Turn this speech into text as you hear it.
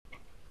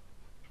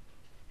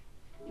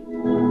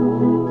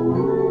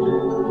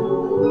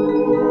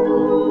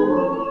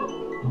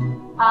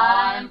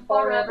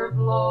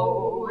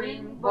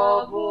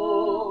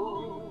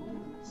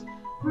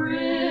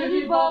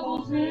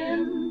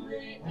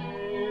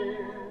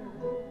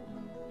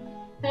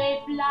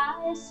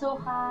fly so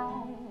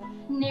high,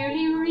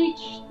 nearly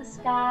reach the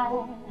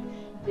sky.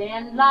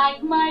 Then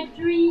like my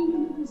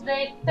dreams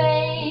they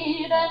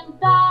fade and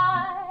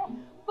die.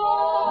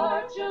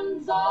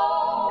 Fortune's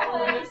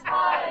always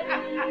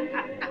hiding.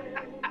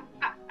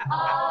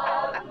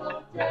 I've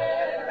looked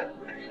everywhere.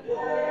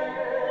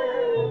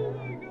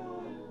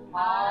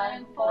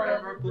 I'm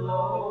forever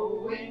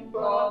blowing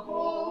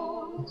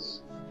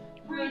bubbles,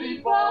 pretty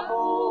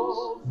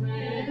bubbles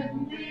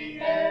in the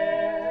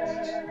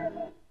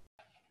air.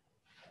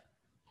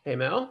 Hey,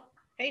 Mel.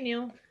 Hey,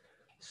 Neil.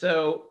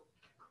 So,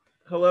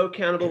 hello,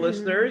 Countable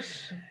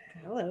listeners.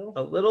 Hello.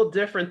 A little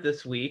different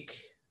this week.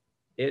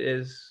 It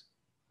is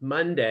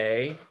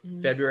Monday,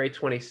 February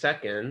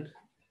 22nd,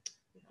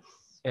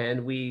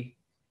 and we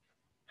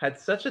had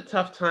such a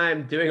tough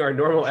time doing our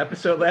normal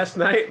episode last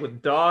night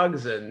with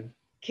dogs and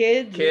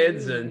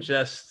kids and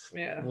just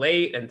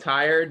late and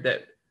tired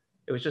that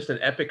it was just an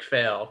epic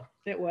fail.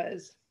 It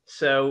was.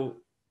 So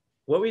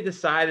what we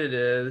decided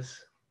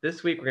is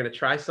this week we're going to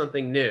try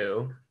something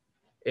new.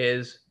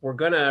 We're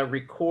going to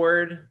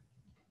record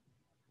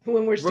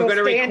when we're still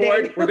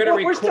standing.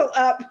 We're still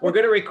up. We're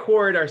going to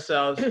record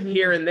ourselves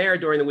here and there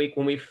during the week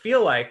when we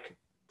feel like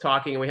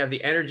talking and we have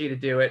the energy to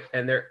do it,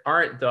 and there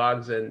aren't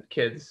dogs and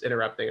kids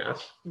interrupting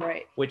us.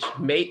 Right. Which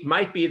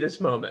might be this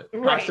moment,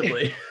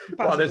 possibly,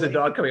 while there's a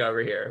dog coming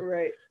over here.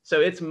 Right. So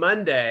it's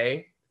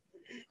Monday,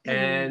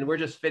 and we're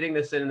just fitting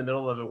this in the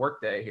middle of a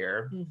workday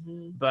here.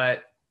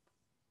 But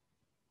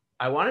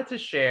I wanted to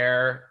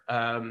share.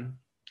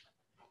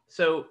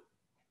 So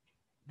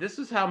this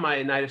is how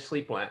my night of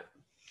sleep went.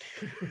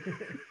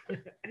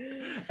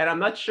 And I'm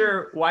not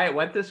sure why it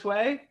went this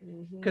way,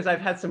 because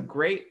I've had some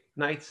great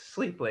night's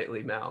sleep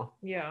lately, Mel.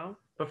 Yeah.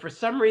 But for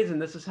some reason,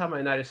 this is how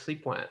my night of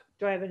sleep went.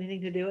 Do I have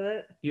anything to do with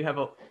it? You have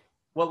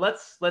well,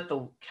 let's let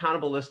the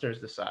Countable listeners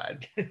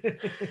decide.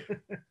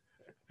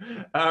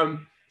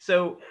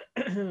 So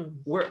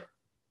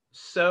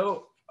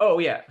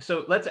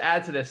let's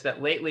add to this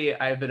that lately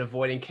I've been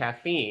avoiding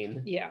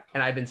caffeine. Yeah.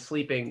 And I've been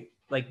sleeping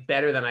like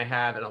better than I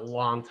have in a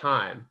long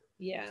time.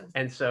 Yeah.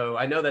 And so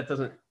I know that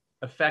doesn't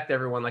affect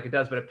everyone like it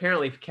does, but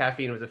apparently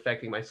caffeine was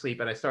affecting my sleep,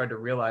 and I started to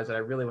realize that I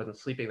really wasn't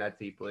sleeping that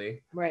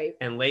deeply. Right.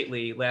 And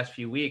lately, last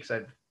few weeks,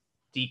 I've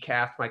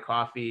decaf my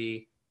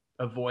coffee,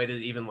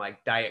 avoided even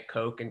like Diet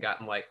Coke, and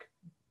gotten like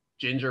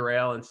ginger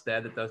ale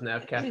instead that doesn't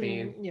have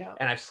caffeine. Yeah.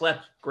 And I've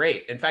slept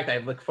great. In fact, I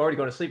look forward to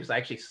going to sleep because I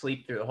actually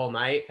sleep through the whole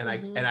night, and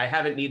I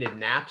haven't needed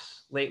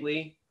naps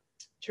lately.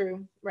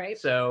 True. Right.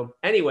 So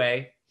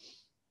anyway,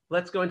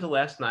 let's go into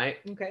last night.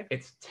 Okay.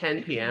 It's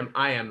 10 p.m.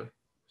 I am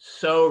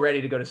so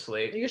ready to go to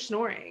sleep. You're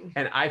snoring.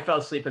 And I fell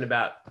asleep in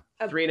about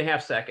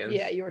 3.5 seconds.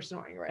 Yeah, you were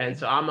snoring, right? And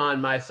so I'm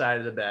on my side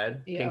of the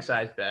bed, king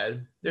size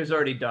bed. There's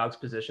already dogs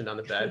positioned on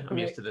the bed. I'm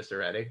used to this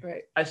already.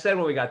 Right. I said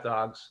when we got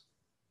dogs,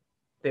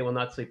 they will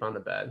not sleep on the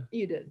bed.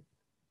 You did.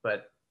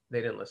 But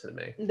they didn't listen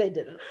to me. They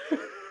didn't.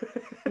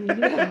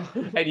 No.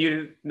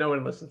 And no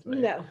one listened to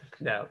me.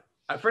 No.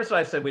 First of all,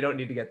 I said we don't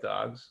need to get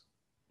dogs.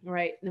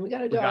 Right. Then we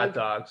got a dog. We got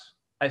dogs.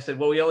 I said,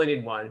 well, we only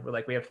need one. We're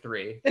like, we have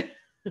three.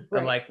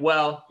 Right. I'm like,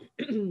 well,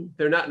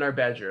 they're not in our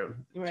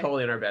bedroom,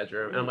 totally in our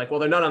bedroom. And I'm like,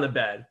 well, they're not on the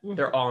bed.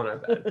 They're all in our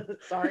bed.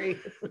 Sorry.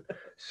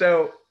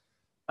 So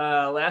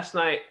last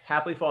night,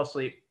 happily fall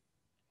asleep.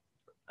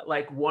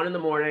 Like 1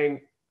 a.m,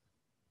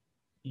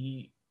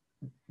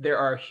 there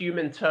are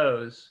human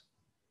toes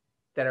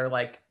that are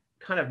like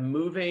kind of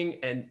moving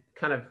and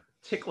kind of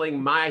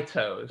tickling my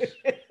toes.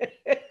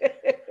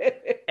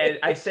 And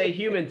I say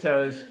human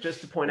toes just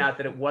to point out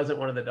that it wasn't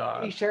one of the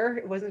dogs. You sure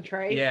it wasn't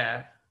Trey?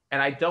 Yeah.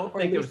 And I don't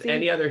think there was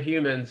any other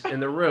humans in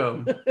the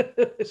room.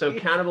 So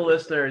Countable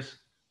listeners,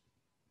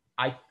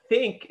 I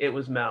think it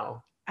was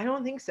Mel. I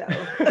don't think so.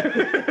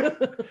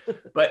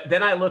 But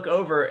then I look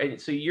over, and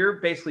so you're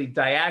basically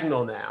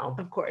diagonal now.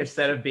 Of course.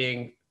 Instead of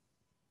being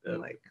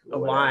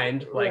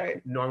aligned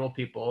like normal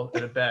people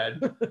in a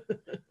bed.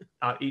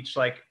 Each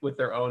like with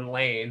their own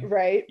lane.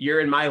 Right. You're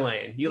in my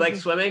lane. You like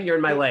swimming? You're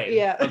in my lane.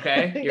 Yeah.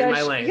 Okay. You're in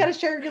my lane. You got to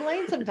share your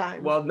lane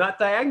sometimes. Well, not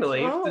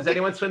diagonally. Oh. Does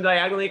anyone swim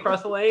diagonally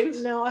across the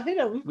lanes? No, I hit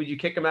him. Would you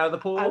kick him out of the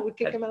pool? I would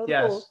kick him out of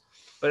the pool.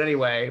 But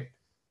anyway,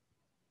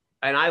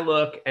 and I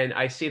look and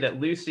I see that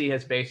Lucy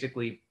has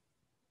basically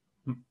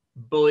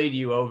bullied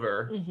you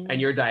over and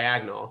you're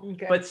diagonal,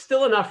 but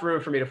still enough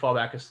room for me to fall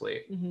back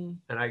asleep. And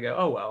I go,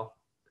 oh, well,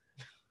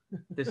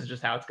 this is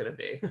just how it's going to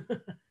be.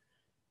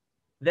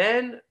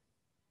 Then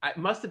it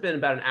must have been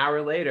about an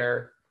hour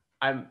later.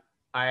 I'm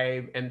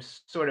going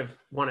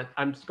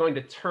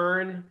to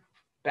turn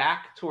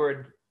back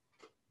toward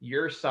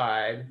your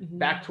side,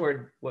 back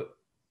toward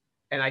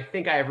and I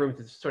think I have room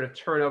to sort of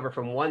turn over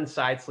from one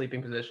side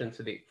sleeping position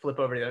to flip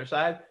over to the other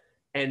side.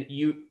 And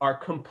you are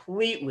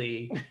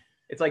completely,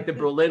 it's like the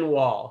Berlin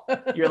Wall.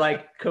 You're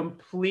like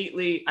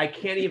completely, I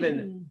can't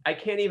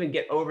even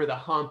get over the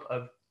hump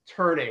of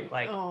turning.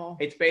 Like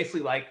It's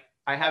basically like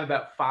I have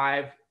about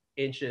 5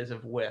 inches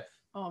of width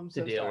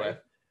to deal with.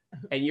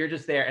 And you're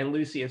just there, and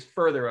Lucy is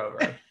further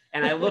over.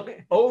 And I look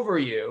over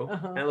you,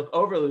 and I look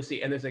over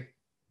Lucy, and there's a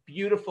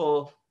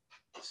beautiful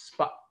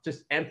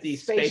just empty,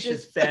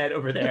 spacious bed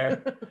over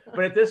there.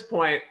 But at this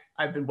point,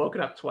 I've been woken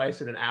up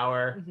twice in an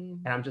hour,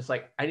 and I'm just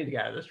like, I need to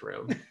get out of this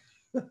room.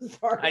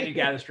 I need to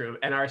get out of this room.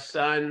 And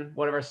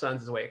one of our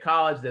sons is away at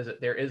college.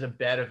 There is a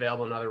bed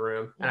available in another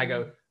room. And I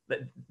go,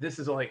 this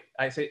is only,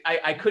 I say,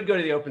 I could go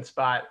to the open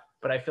spot,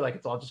 but I feel like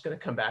it's all just going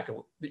to come back and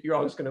you're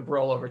all just going to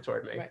roll over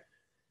toward me. Right.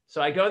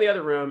 So I go in the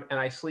other room and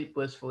I sleep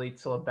blissfully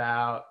till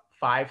about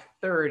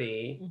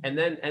 5:30. And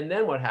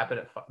then what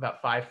happened at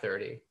about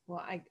 5:30?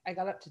 Well, I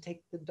got up to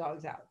take the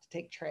dogs out, to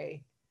take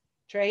Trey.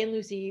 Trey and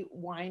Lucy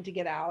whined to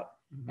get out,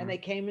 and they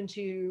came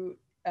into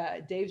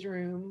Dave's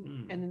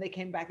room, and then they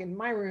came back in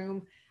my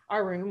room,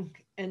 our room,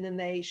 and then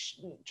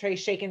Trey's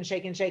shaking.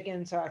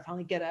 So I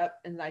finally get up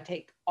and I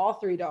take all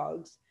 3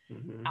 dogs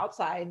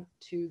outside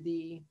to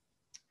the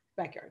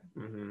backyard.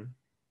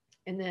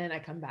 And then I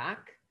come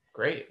back.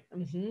 Great.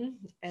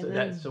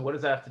 So what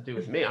does that have to do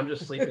with me? I'm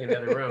just sleeping in the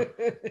other room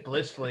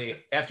blissfully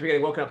after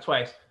getting woken up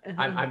twice.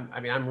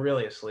 I'm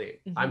really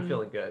asleep. I'm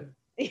feeling good.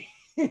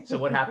 So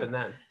what happened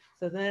then?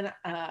 So then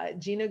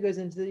Gina goes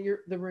into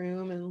the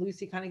room, and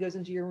Lucy kind of goes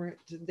into your room,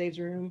 to Dave's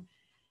room,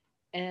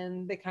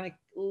 and they kind of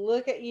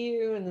look at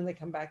you, and then they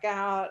come back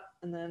out,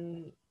 and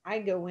then I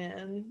go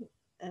in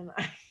and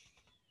I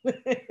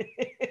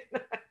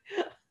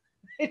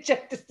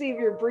check to see if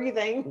you're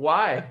breathing.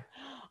 Why?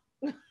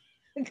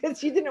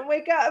 Because you didn't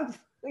wake up.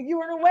 You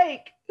weren't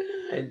awake.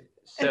 And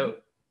so,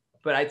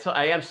 but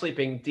I am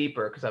sleeping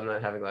deeper because I'm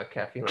not having a lot of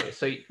caffeine on me.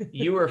 So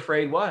you were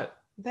afraid what?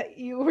 That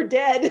you were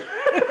dead.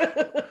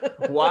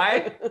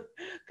 Why?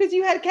 Because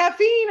you had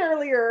caffeine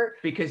earlier.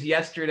 Because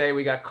yesterday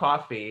we got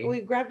coffee.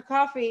 We grabbed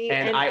coffee.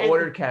 And I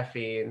ordered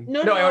caffeine.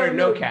 No, I ordered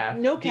no calf.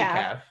 No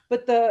calf.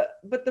 But the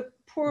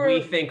poor.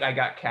 We think I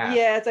got calf.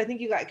 Yes, I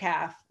think you got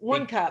calf.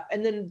 1 cup.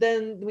 And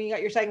then when you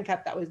got your second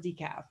cup, that was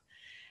decaf.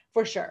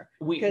 For sure.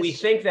 We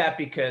think that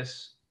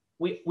because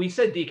we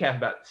said decaf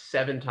about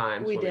 7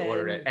 times when we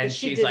ordered it. And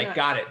she's like,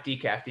 got it,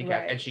 decaf.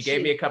 Right. And she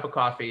gave me a cup of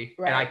coffee,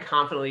 and I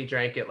confidently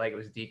drank it like it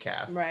was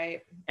decaf.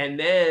 Right. And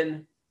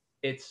then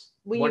it's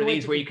one of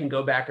these where you can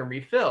go back and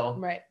refill.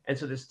 Right. And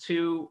so there's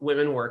 2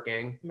 women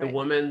working, the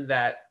woman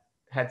that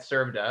had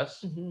served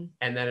us,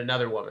 and then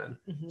another woman.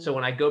 So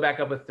when I go back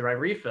up with my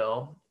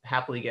refill,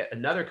 happily get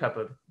another cup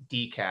of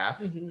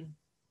decaf.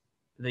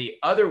 The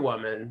other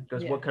woman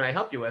goes, what can I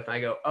help you with? And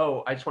I go,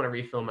 oh, I just want to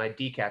refill my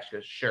decaf. She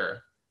goes,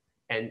 sure.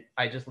 And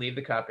I just leave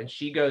the cup, and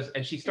she goes,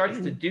 and she starts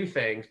to do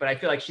things, but I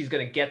feel like she's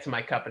going to get to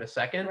my cup in a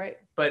second. Right.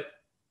 But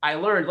I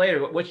learned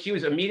later what she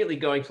was immediately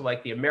going to,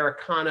 like the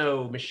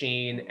Americano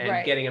machine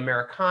and getting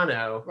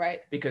Americano,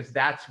 because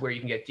that's where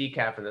you can get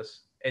decaf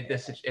at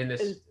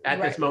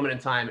this moment in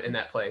time in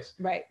that place.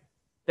 Right.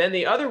 Then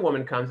the other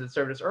woman comes that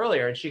served us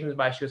earlier, and she comes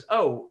by. She goes,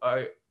 oh,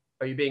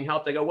 are you being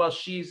helped? I go, well,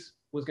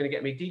 was going to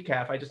get me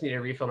decaf. I just need to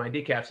refill my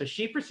decaf. So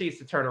she proceeds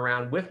to turn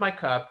around with my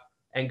cup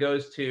and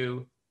goes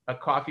to a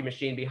coffee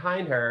machine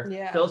behind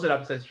her, fills it up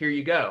and says, here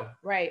you go.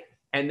 Right.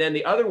 And then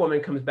the other woman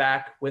comes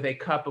back with a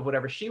cup of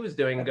whatever she was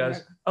doing and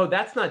goes, oh,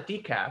 that's not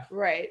decaf.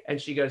 Right. And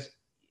she goes,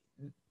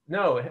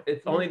 no,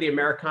 it's only the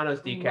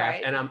Americano's decaf.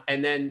 Right.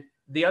 And then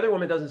the other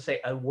woman doesn't say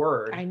a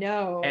word. I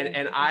know.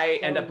 And I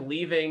end up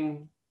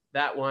leaving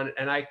that one,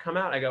 and I come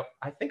out, I go,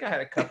 I think I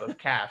had a cup of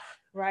calf.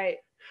 Right.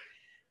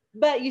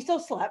 But you still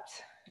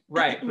slept.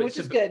 Right. Which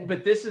is good.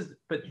 But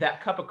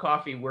that cup of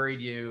coffee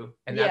worried you,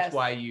 and that's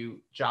why you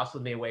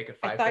jostled me awake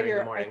at 5:30 in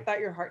the morning. I thought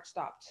your heart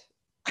stopped.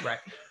 Right.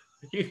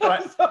 You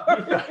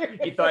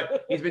thought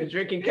he's been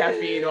drinking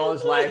caffeine all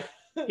his life.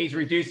 He's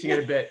reducing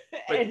it a bit.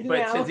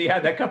 But since he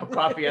had that cup of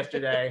coffee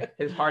yesterday,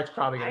 his heart's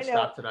probably gonna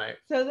stop tonight.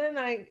 So then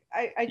I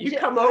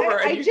come over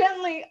and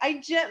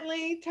I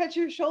gently touch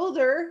your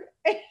shoulder.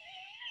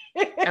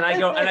 And I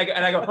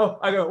go,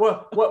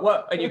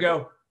 what? And you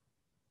go,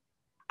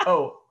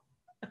 oh.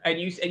 And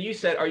you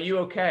said, "Are you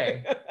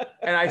okay?"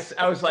 And I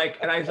was like,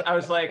 I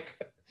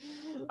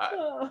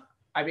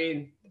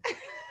mean,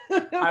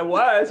 I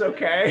was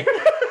okay.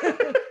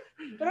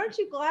 But aren't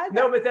you glad?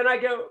 No, but then I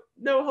go,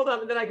 no, hold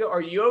on. And then I go,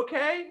 "Are you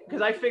okay?"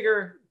 Because I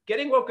figure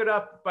getting woken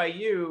up by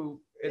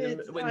you when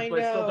it's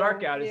still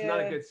dark out is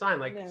not a good sign.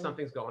 Like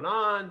something's going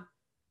on.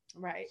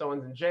 Right.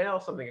 Someone's in jail.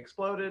 Something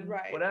exploded.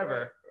 Right.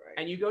 Whatever. Right.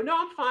 And you go, "No,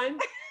 I'm fine."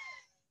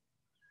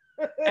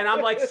 And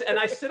I'm like, and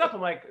I sit up.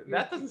 I'm like,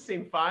 that doesn't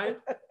seem fine.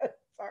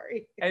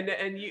 Sorry. And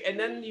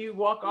then you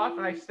walk off,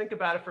 and I think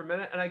about it for a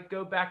minute, and I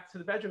go back to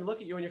the bedroom and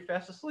look at you, and you're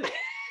fast asleep.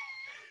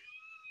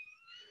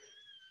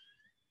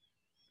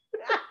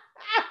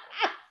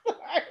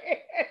 Sorry.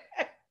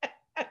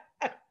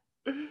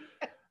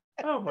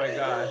 Oh my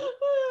God.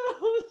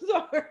 Oh,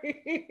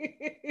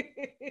 sorry.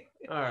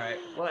 All right.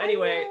 Well,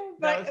 anyway,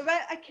 but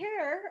I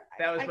care.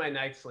 That was my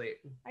night's sleep.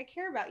 I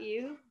care about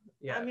you.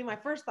 Yeah. I mean, my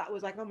first thought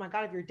was like, oh my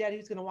God, if you're dead,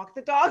 who's gonna walk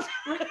the dogs?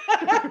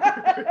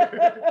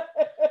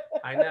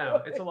 I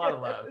know. It's a lot of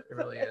love. It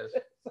really is.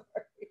 Sorry.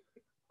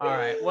 All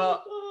right.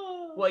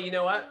 Well, you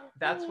know what?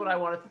 That's what I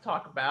wanted to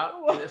talk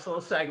about in this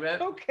little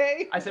segment.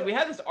 Okay. I said we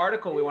had this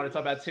article we want to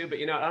talk about too, but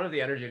I don't have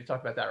the energy to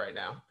talk about that right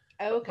now.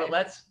 Okay.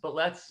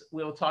 But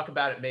we'll talk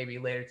about it maybe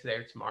later today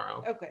or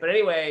tomorrow. Okay. But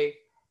anyway,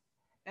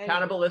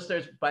 Accountable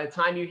listeners, by the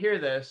time you hear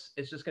this,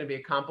 it's just going to be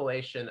a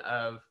compilation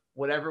of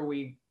whenever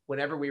we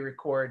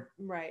record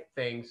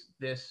things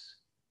this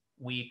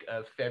week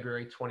of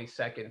February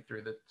 22nd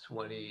through the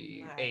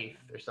 28th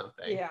or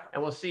something. Yeah.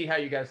 And we'll see how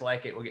you guys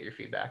like it. We'll get your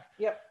feedback.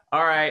 Yep.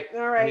 All right.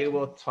 All right. We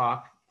will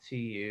talk to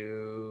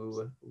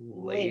you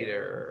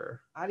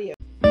later. Adios.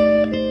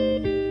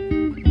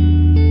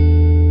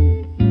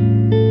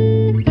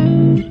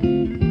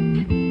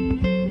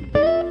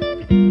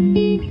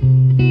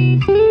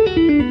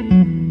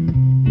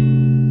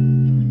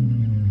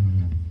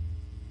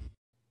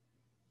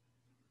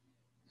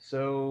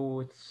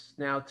 So it's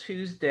now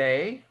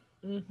Tuesday,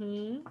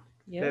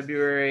 Yes.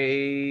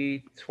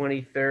 February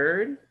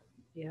 23rd.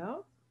 Yeah.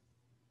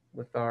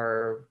 With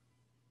our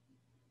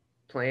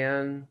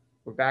plan,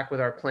 we're back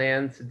with our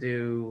plan to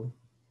do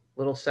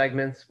little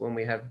segments when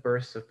we have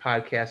bursts of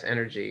podcast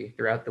energy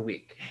throughout the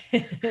week.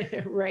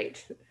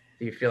 Right.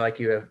 Do you feel like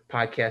you have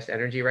podcast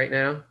energy right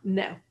now?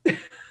 No.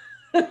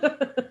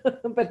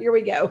 But here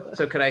we go.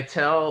 So could I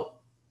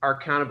tell our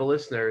accountable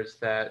listeners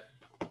that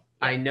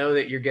I know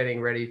that you're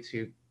getting ready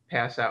to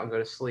pass out and go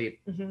to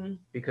sleep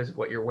because of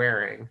what you're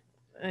wearing.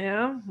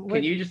 Yeah.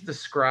 Can you just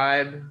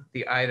describe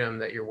the item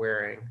that you're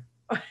wearing?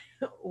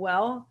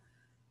 Well,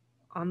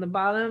 on the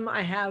bottom,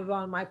 I have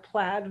on my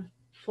plaid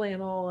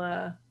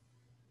flannel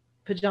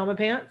pajama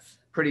pants.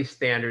 Pretty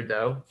standard,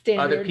 though.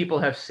 Standard. Other people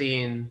have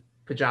seen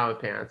pajama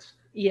pants.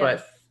 Yes.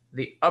 But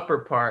the upper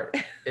part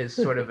is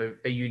sort of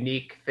a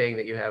unique thing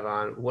that you have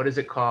on. What is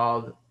it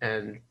called?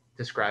 And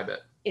describe it.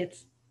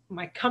 It's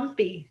my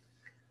comfy.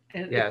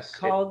 And yes. It's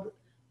called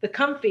the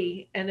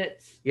comfy, and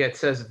it's... Yeah, it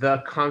says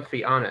the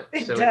comfy on it.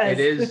 It so does. It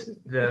is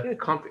the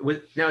comfy.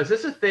 Now, is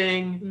this a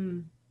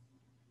thing?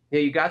 Yeah,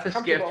 you got this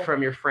gift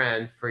from your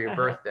friend for your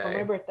birthday. For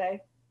my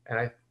birthday.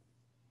 And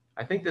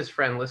I think this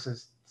friend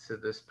listens to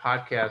this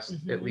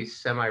podcast at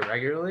least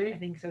semi-regularly. I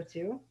think so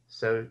too.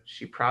 So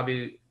she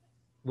probably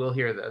will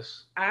hear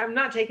this. I'm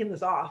not taking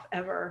this off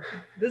ever.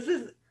 This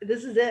is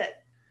it.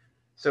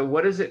 So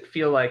what does it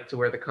feel like to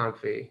wear the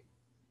comfy?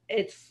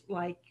 It's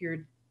like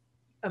you're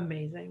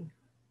amazing.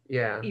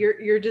 Yeah.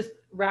 You're just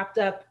wrapped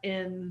up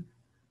in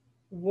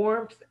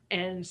warmth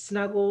and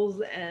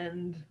snuggles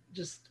and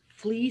just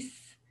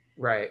fleece.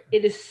 Right.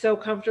 It is so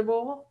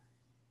comfortable,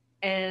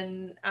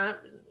 and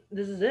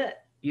this is it.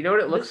 You know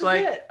what it looks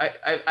like?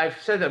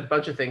 I've said a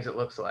bunch of things it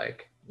looks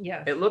like.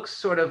 Yes. It looks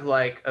sort of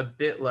like a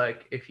bit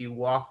like if you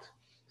walked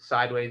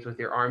sideways with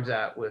your arms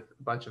out with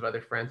a bunch of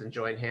other friends and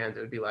joined hands,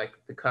 it would be like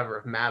the cover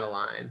of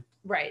Madeline.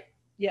 Right.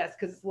 Yes,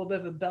 because it's a little bit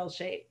of a bell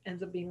shape.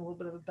 Ends up being a little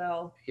bit of a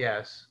bell.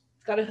 Yes.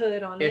 It's got a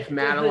hood on it. If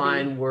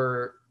Madeline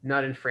were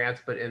not in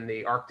France, but in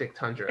the Arctic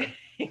tundra.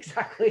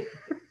 Exactly.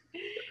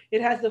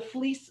 It has the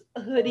fleece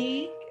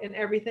hoodie and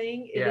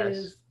everything. It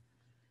is.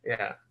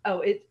 Yeah.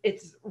 Oh,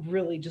 it's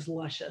really just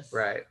luscious.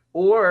 Right.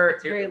 Or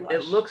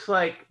it looks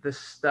like the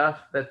stuff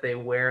that they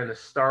wear in the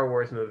Star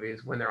Wars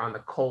movies when they're on the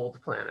cold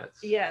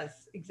planets.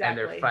 Yes,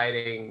 exactly. And they're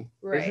fighting.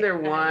 Right. Isn't there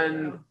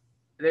one?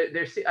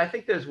 I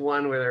think there's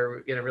one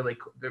where they're really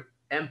the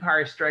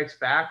Empire Strikes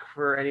Back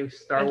for any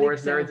Star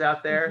Wars nerds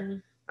out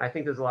there. I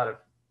think there's a lot of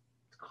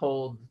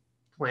cold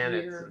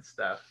planets and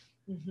stuff.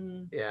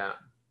 Yeah.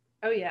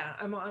 Oh yeah,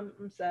 I'm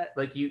set.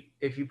 Like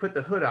if you put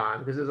the hood on,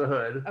 because there's a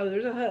hood. Oh,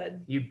 there's a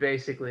hood. You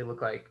basically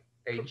look like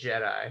a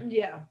Jedi.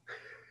 Yeah,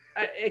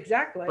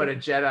 exactly. But a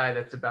Jedi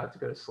that's about to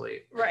go to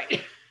sleep.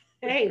 Right.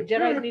 Hey,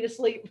 Jedis need to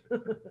sleep.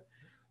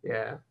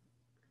 Yeah.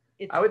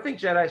 I would think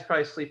Jedis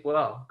probably sleep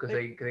well because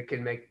they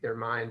can make their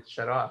mind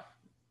shut off.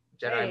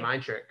 Jedi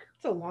mind trick.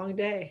 It's a long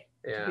day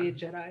to be a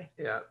Jedi.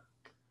 Yeah.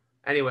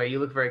 Anyway, you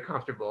look very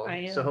comfortable. I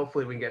am. So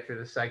hopefully we can get through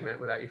this segment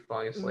without you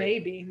falling asleep.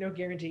 Maybe. No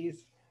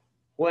guarantees.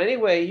 Well,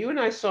 anyway, you and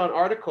I saw an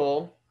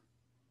article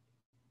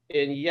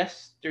in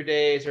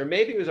yesterday's, or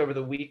maybe it was over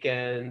the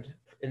weekend,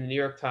 in the New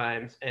York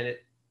Times, and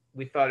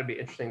we thought it'd be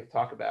interesting to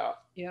talk about.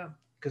 Yeah.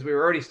 Because we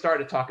were already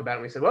starting to talk about it,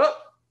 and we said, well,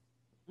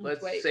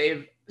 let's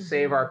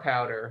save our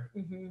powder.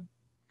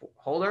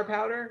 Hold our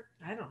powder?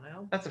 I don't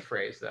know. That's a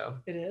phrase, though.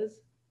 It is?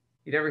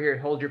 You never hear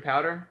hold your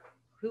powder?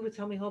 Who would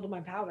tell me hold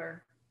my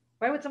powder?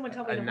 Why would someone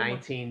tell me? A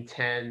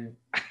 1910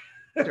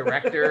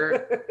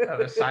 director of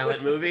a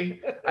silent movie?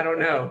 I don't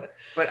know.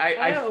 But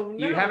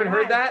you haven't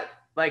heard that?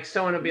 Like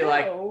someone would be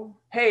like,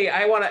 hey,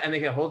 I want to, and they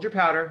go, hold your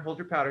powder, hold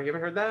your powder. You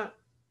haven't heard that?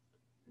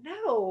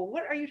 No.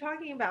 What are you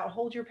talking about?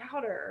 Hold your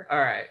powder. All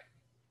right.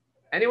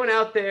 Anyone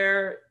out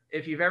there,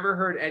 if you've ever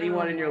heard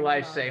anyone in your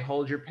life say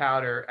hold your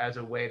powder as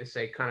a way to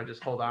say kind of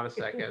just hold on a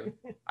second,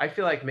 I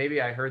feel like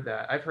maybe I heard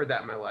that. I've heard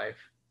that in my life.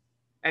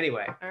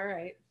 Anyway. All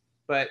right.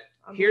 But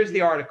here's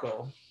the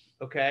article,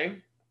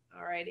 okay?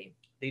 All righty.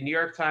 The New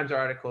York Times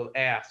article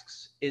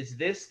asks, is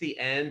this the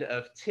end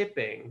of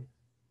tipping,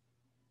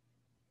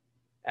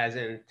 as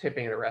in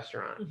tipping at a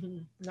restaurant?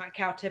 Not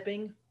cow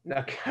tipping?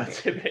 Not cow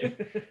tipping.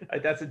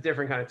 That's a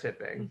different kind of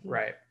tipping,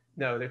 right?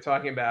 No, they're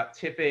talking about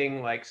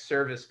tipping like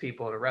service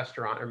people in a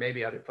restaurant or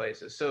maybe other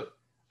places. So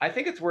I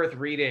think it's worth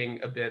reading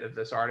a bit of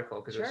this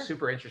article because it's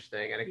super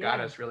interesting and it got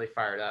us really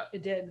fired up.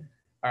 It did.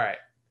 All right.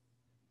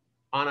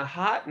 On a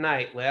hot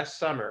night last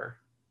summer,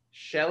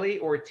 Shelley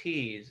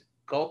Ortiz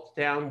gulped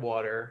down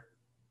water,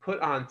 put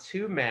on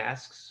 2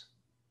 masks,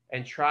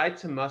 and tried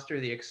to muster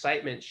the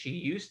excitement she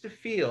used to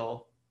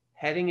feel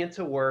heading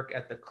into work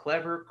at the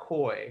Clever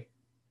Koi.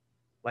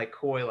 Like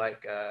koi,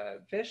 like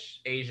fish?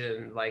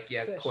 Asian, like,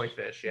 yeah, fish. Koi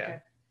fish, yeah. Okay.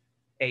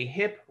 A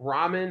hip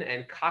ramen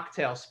and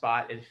cocktail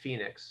spot in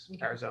Phoenix,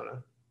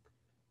 Arizona.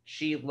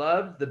 She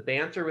loved the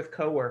banter with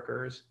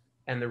coworkers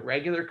and the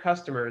regular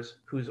customers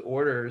whose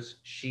orders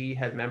she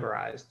had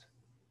memorized.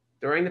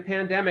 During the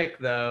pandemic,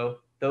 though,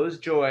 those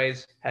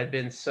joys had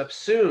been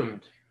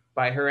subsumed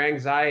by her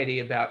anxiety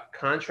about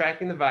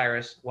contracting the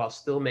virus while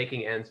still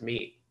making ends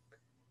meet.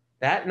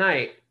 That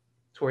night,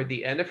 toward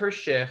the end of her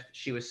shift,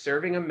 she was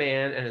serving a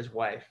man and his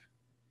wife.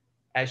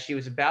 As she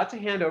was about to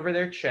hand over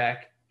their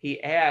check,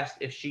 he asked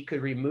if she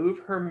could remove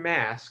her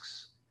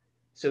masks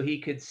so he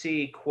could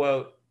see,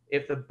 quote,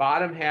 if the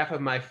bottom half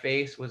of my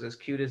face was as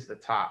cute as the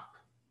top.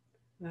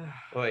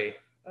 Oy.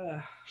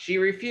 She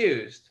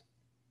refused.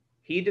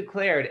 He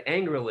declared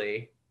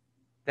angrily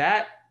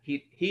that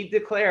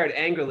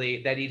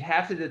he'd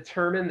have to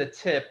determine the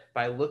tip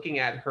by looking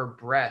at her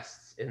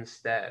breasts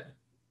instead.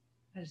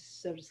 That is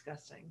so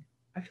disgusting.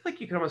 I feel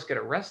like you can almost get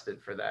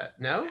arrested for that.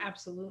 No?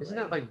 Absolutely. Isn't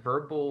that like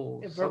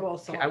verbal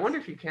assault? I wonder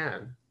if you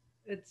can.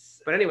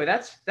 It's. But anyway,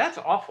 that's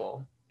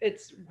awful.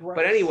 It's gross.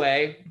 But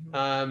anyway,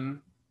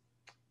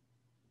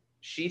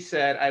 she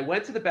said, I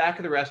went to the back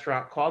of the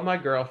restaurant, called my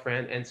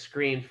girlfriend, and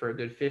screamed for a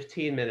good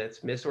 15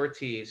 minutes, Miss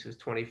Ortiz, who's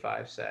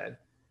 25, said.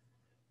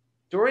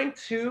 During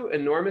 2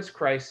 enormous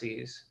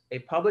crises, a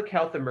public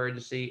health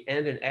emergency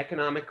and an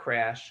economic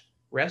crash,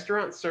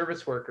 restaurant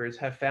service workers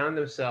have found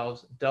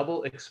themselves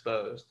double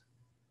exposed.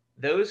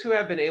 Those who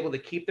have been able to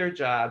keep their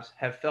jobs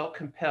have felt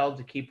compelled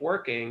to keep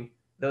working,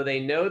 though they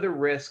know the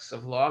risks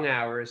of long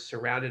hours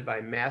surrounded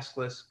by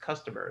maskless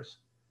customers.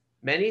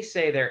 Many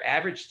say their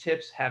average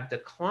tips have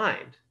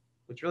declined,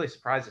 which really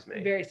surprises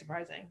me. Very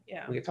surprising,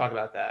 yeah. We can talk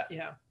about that.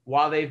 Yeah.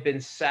 While they've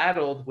been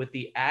saddled with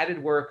the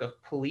added work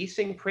of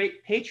policing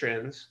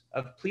patrons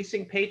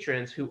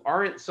who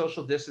aren't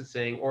social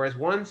distancing, or as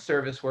one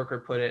service worker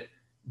put it,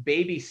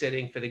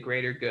 babysitting for the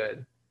greater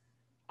good.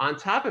 On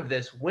top of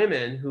this,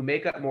 women who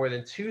make up more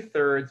than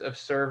 2/3 of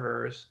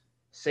servers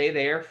say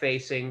they are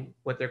facing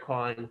what they're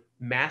calling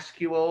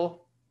masculine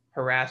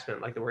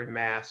harassment, like the word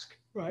mask,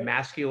 right.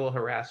 Masculine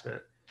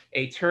harassment,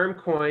 a term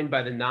coined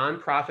by the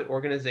nonprofit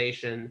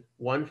organization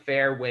One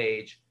Fair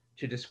Wage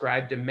to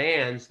describe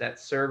demands that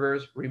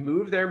servers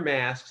remove their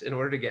masks in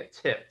order to get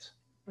tipped.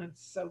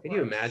 That's so gross. Can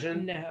you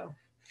imagine? No.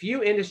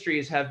 Few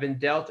industries have been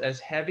dealt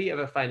as heavy of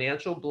a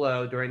financial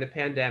blow during the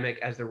pandemic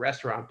as the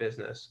restaurant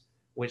business,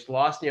 which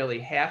lost nearly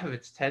half of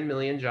its 10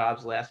 million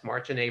jobs last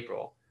March and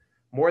April.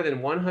 More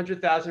than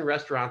 100,000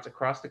 restaurants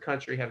across the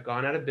country have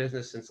gone out of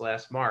business since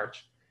last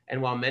March.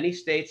 And while many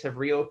states have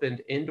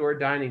reopened indoor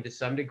dining to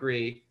some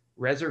degree,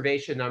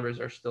 reservation numbers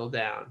are still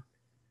down.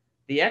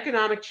 The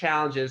economic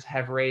challenges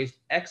have raised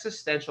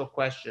existential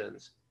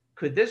questions.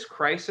 Could this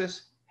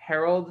crisis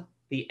herald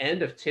the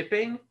end of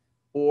tipping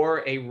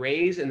or a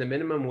raise in the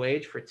minimum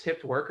wage for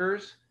tipped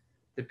workers?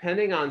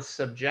 Depending on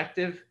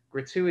subjective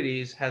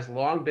gratuities has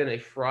long been a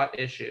fraught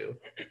issue,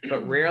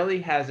 but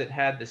rarely has it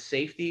had the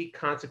safety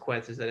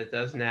consequences that it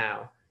does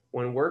now,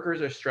 when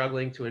workers are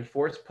struggling to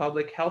enforce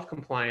public health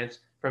compliance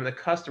from the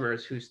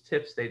customers whose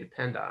tips they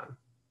depend on.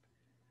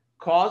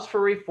 Calls for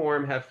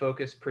reform have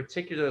focused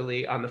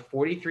particularly on the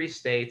 43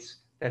 states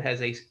that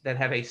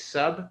have a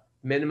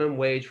sub-minimum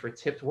wage for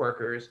tipped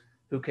workers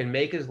who can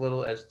make as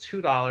little as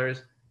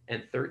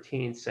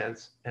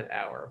 $2.13 an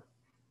hour.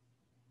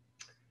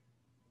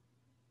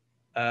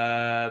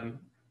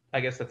 I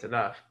guess that's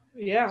enough.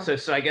 Yeah. So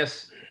I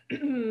guess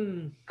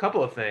a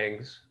couple of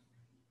things.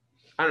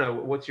 I don't know.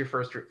 What's your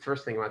first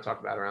thing you want to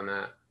talk about around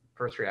that?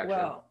 First reaction?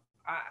 Well,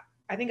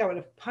 I think I would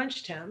have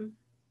punched him.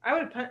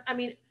 I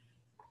mean,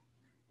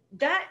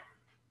 that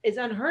is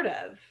unheard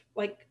of.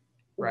 Like,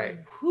 right.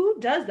 Who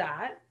does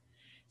that?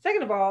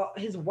 Second of all,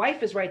 his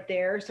wife is right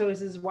there. So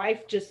is his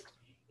wife just,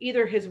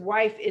 either his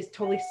wife is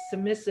totally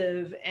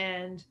submissive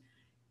and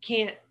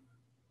can't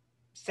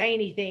say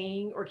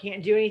anything or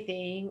can't do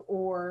anything,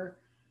 or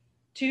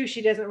 2,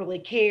 she doesn't really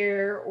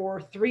care,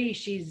 or 3,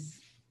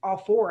 she's all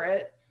for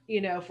it,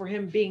 for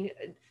him being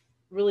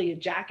really a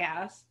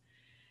jackass.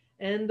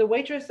 And the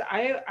waitress,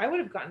 I would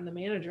have gotten the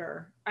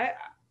manager.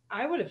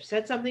 I would have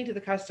said something to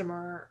the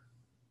customer,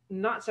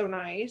 not so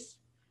nice,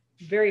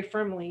 very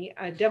firmly.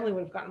 I definitely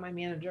would have gotten my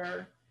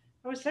manager.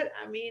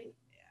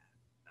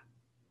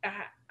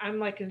 I'm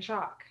like in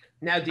shock.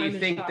 Now, do you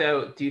think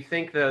though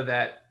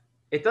that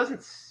it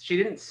doesn't,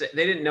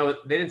 they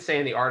didn't say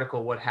in the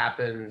article what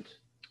happened,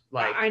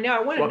 like I know,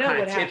 I want to know what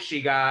kind of tips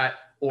she got,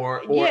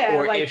 or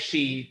like, if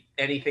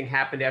anything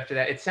happened after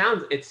that. It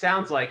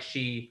sounds like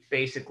she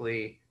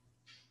basically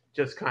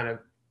just kind of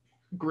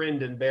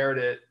grinned and bared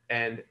it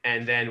and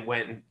then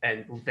went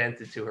and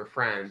vented to her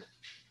friend.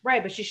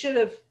 Right, but she should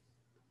have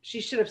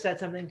said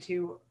something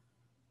to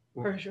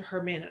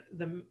her man.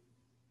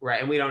 Right,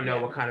 and we don't know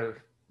what kind of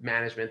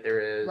management there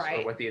is, right,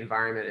 or what the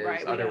environment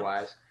is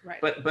otherwise. Right.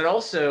 But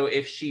also,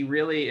 if she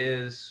really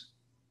is,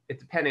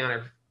 depending on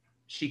her,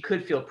 she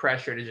could feel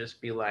pressure to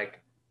just be like,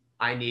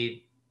 I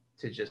need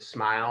to just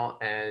smile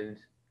and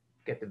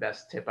get the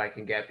best tip I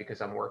can get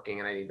because I'm working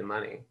and I need the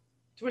money.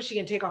 So was she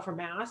gonna take off her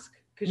mask?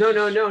 No.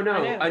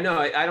 I know.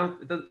 I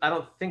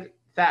don't think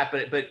that,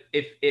 but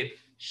if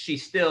she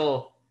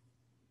still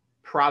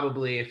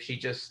probably, if she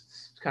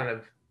just kind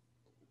of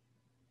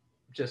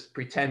just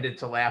pretended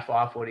to laugh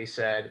off what he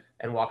said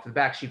and walked to the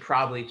back, she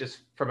probably, just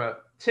from a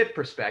tip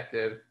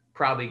perspective,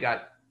 probably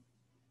got,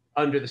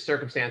 under the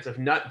circumstance of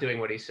not doing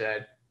what he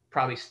said,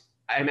 probably,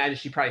 I imagine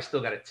she probably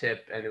still got a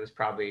tip and it was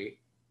probably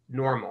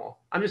normal.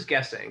 I'm just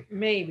guessing.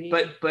 Maybe.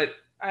 But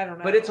I don't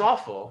know. But it's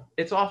awful.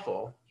 It's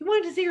awful. He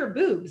wanted to see her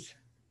boobs.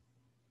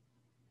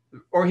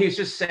 Or he's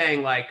just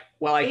saying like,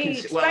 well, he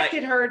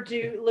expected her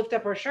to lift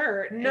up her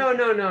shirt. No.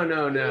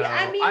 Yeah,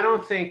 I mean, I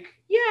don't think.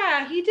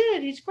 Yeah, he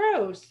did. He's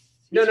gross.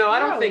 No, I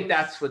don't think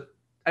that's what.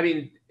 I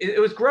mean,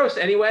 it was gross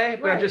anyway.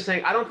 But right. I'm just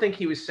saying, I don't think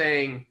he was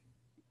saying.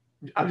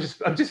 I'm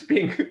just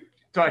being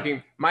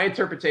talking. My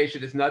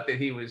interpretation is not that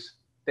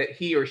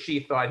he or she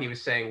thought he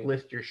was saying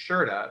lift your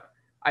shirt up.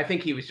 I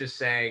think he was just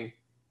saying,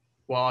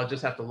 well, I'll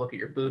just have to look at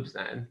your boobs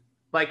then.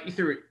 Like you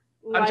threw.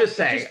 I'm just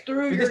saying,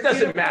 this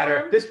doesn't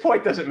matter. This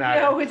point doesn't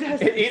matter. No, it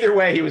doesn't. Either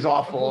way, he was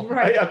awful.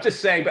 Right. I'm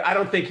just saying, but I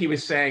don't think he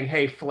was saying,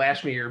 hey,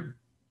 flash me your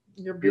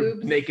boobs, your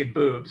naked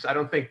boobs. I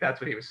don't think that's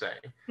what he was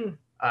saying.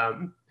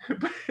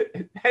 But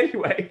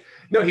anyway,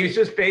 no, he was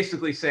just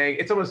basically saying,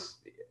 it's almost.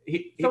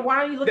 So why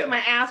don't you look at my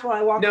ass while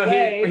I walk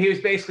away? No, he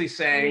was basically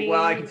saying,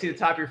 well, I can see the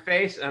top of your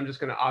face, and I'm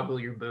just going to ogle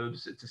your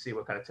boobs to see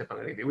what kind of tip I'm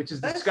going to give you, which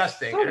is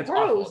disgusting, and it's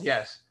awful.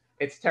 Yes,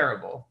 it's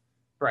terrible.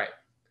 Right.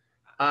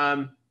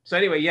 So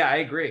anyway, yeah, I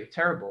agree.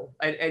 Terrible.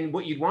 And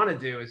what you'd want to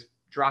do is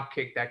drop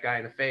kick that guy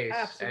in the face.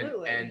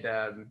 Absolutely. And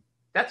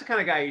that's the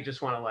kind of guy you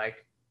just want to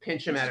like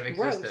pinch him out of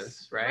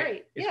existence,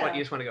 right? You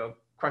just want to go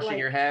crushing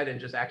your head and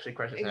just actually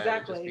crush his head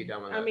and just be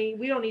done with it. I mean,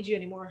 we don't need you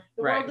anymore.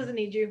 The world doesn't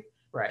need you.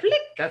 Right. Flick.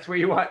 That's where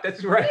you want.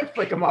 That's right.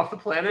 Flick him off the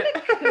planet.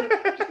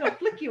 Just gonna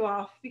flick you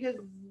off because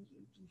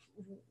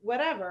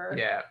whatever.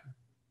 Yeah.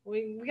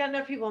 We got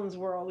enough people in this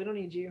world. We don't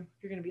need you.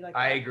 You're gonna be like that.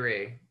 I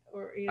agree.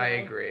 Or, I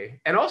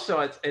agree. And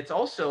also, it's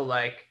also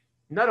like,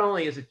 not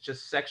only is it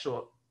just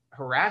sexual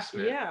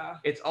harassment. Yeah.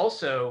 It's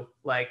also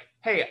like,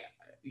 hey,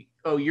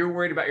 oh, you're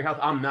worried about your health.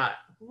 I'm not.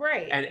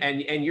 Right.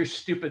 And you're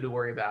stupid to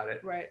worry about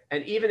it. Right.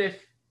 And even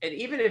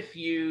if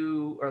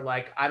you are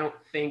like, I don't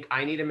think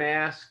I need a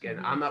mask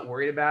and I'm not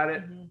worried about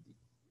it,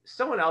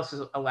 someone else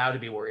is allowed to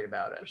be worried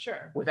about it. For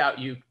sure. Without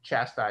you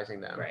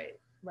chastising them.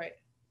 Right.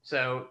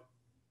 So,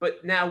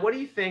 but now what do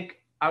you think?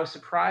 I was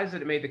surprised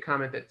that it made the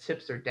comment that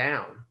tips are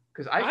down.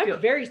 Because I'm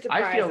very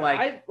surprised. I feel like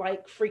I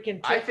like freaking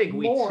tip I think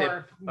we more,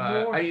 tip.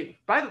 more.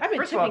 I've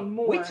been tipping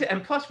more.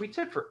 And plus we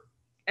tip for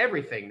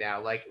everything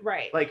now. Like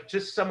right. Like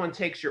just someone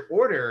takes your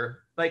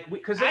order. Like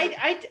because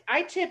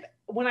I tip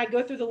when I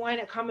go through the line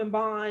at Common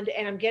Bond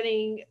and I'm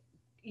getting,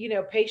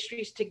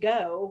 pastries to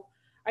go.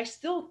 I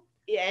still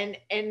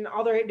and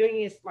all they're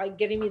doing is like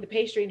getting me the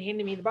pastry and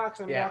handing me the box.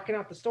 And I'm walking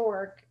out the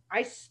store.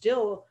 I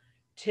still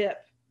tip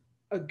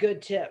a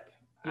good tip.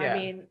 Yeah. I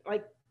mean,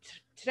 like.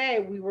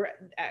 Today we were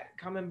at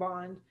Common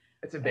Bond.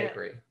 It's a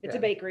bakery. It's a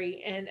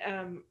bakery, and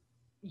I'm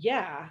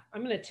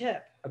gonna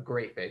tip. A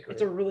great bakery.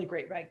 It's a really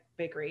great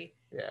bakery.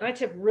 Yeah. And I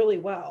tip really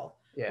well.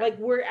 Yeah. Like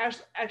we're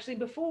actually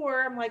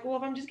before I'm like, well,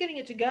 if I'm just getting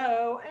it to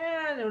go,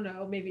 I don't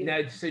know, maybe.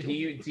 Now, so do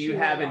you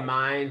have in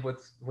mind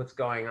what's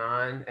going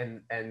on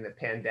and the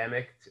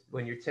pandemic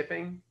when you're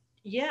tipping?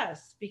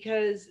 Yes,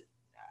 because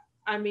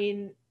I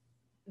mean,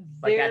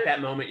 like at that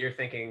moment you're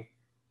thinking.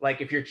 Like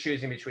if you're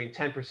choosing between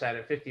 10% and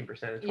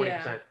 15% and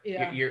 20%,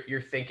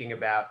 you're thinking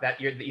about that.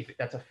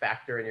 That's a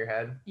factor in your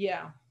head.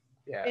 Yeah,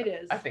 it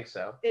is. I think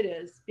so. It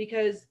is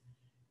because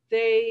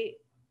they,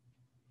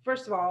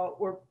 first of all,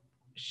 were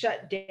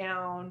shut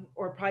down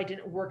or probably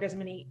didn't work as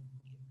many,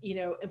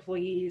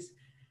 employees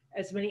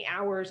as many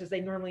hours as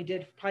they normally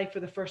did, probably for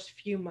the first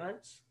few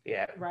months.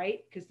 Yeah.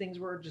 Right, because things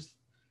were just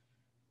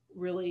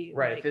really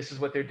right. If this is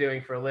what they're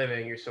doing for a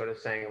living, you're sort of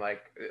saying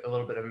like a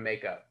little bit of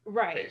makeup.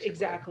 Right. Basically.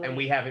 Exactly. And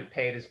we haven't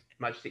paid as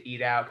much to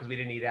eat out because we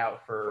didn't eat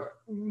out for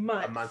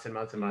months. Months and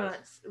months and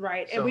months.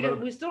 Right. So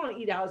and we still don't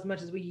eat out as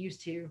much as we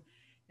used to.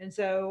 And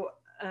so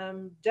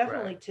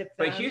definitely tip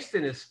them. But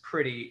Houston is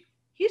pretty.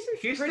 Houston's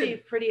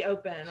pretty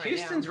open right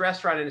Houston's now.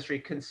 Restaurant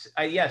industry,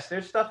 yes,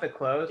 there's stuff that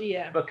closed.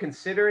 Yeah. But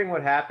considering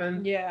what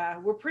happened. Yeah,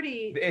 we're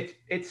pretty.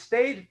 It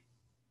stayed.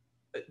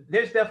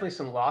 There's definitely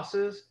some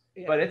losses,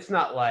 but it's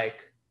not like.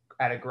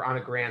 On a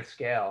grand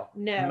scale.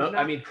 No,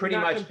 I mean, pretty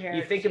much.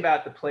 You think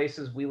about the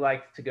places we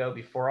liked to go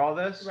before all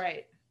this.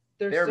 Right.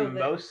 They're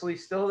mostly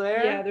still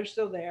there. Yeah, they're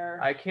still there.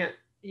 I can't.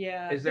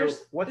 Yeah.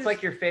 What's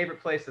like your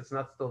favorite place that's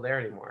not still there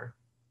anymore?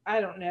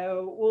 I don't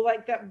know. Well,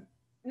 like that.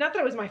 Not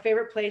that it was my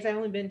favorite place. I've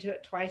only been to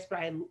it twice, but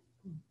I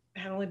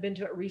had only been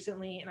to it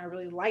recently, and I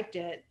really liked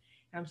it.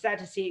 And I'm sad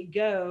to see it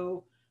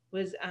go.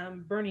 Was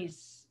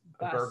Bernie's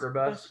Burger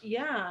Bus?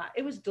 Yeah,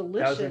 it was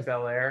delicious. That was in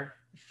Bel Air.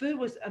 Food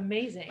was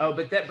amazing. Oh,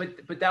 but that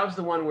was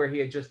the one where he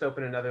had just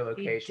opened another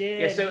location. He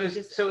did.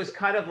 Yeah, so it was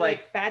kind of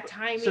like bad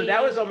timing. So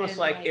that was almost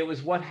like it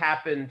was what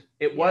happened.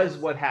 It was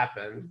what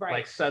happened. Right.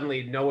 Like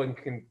suddenly no one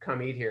can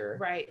come eat here.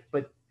 Right.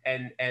 But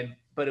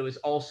it was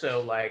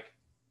also like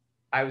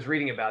I was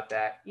reading about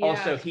that. Yeah.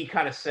 Also, he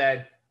kind of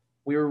said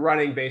we were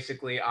running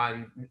basically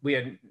on we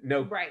had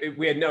no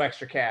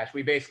extra cash.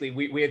 We basically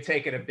we had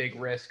taken a big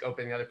risk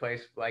opening the other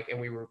place and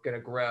we were going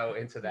to grow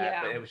into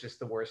that, but it was just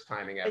the worst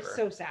timing ever. It's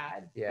so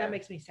sad. Yeah. That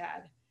makes me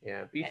sad.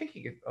 Yeah, but you think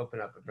you could open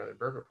up another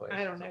burger place?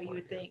 I don't know. You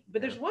would think,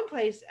 but there's one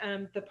place,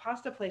 the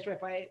pasta place right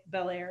by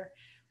Bel Air,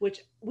 which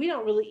we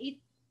don't really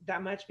eat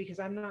that much because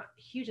I'm not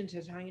huge into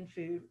Italian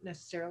food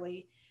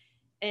necessarily.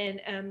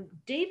 And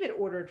David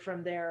ordered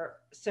from there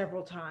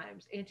several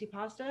times,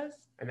 antipastas.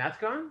 And that's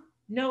gone?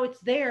 No, it's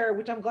there,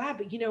 which I'm glad.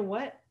 But you know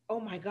what? Oh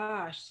my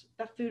gosh,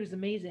 that food is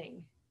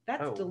amazing.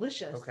 That's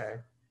delicious. Okay.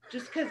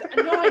 Just because,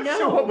 no, I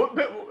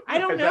know. I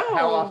don't know.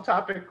 How off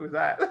topic was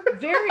that?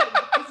 Very.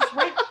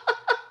 Right.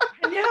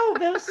 I know,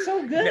 that was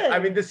so good. I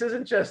mean, this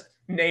isn't just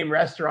name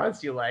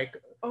restaurants you like.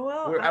 Oh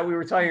well. We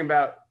were talking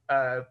about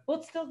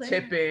it's still there.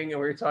 Tipping,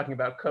 and we were talking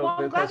about COVID. Well,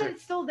 I'm glad that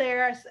it's still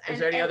there. Is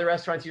there any other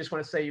restaurants you just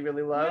want to say you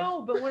really love?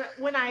 No, but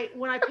when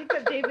I picked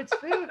up David's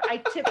food, I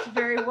tipped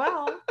very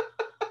well.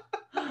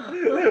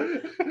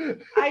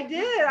 I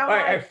did. All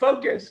right,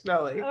 focus,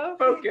 Melly. Okay.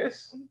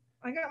 Focus.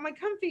 I got my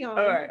comfy on.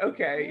 All right,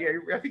 okay.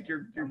 Yeah, I think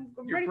your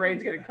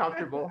brain's getting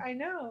comfortable. I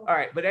know. All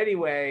right, but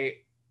anyway,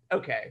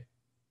 okay.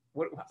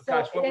 What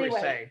were we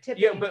saying?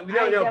 Tipping, yeah, but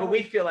but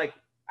we feel like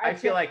I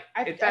feel like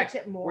in fact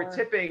we're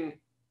tipping.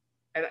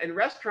 And in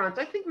restaurants,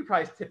 I think we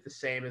probably tip the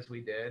same as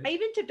we did. I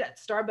even tipped at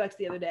Starbucks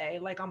the other day,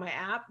 like on my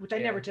app, which I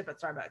never tip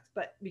at Starbucks,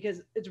 but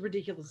because it's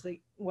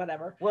ridiculously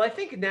whatever. Well, I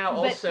think now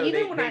also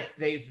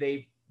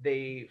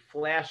they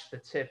flash the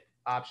tip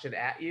option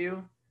at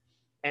you,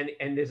 and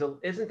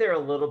isn't there a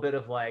little bit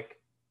of like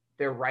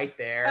they're right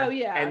there? Oh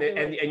yeah,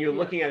 and you're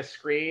looking at a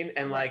screen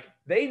and like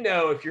they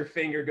know if your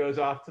finger goes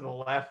off to the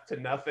left to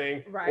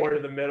nothing or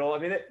to the middle. I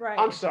mean,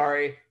 I'm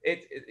sorry,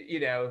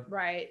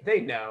 right?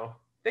 They know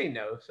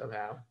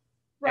somehow.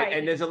 Right.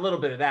 And there's a little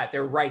bit of that.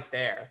 They're right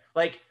there.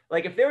 Like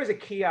if there was a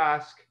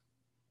kiosk,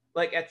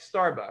 like at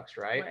Starbucks,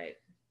 right?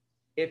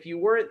 If you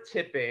weren't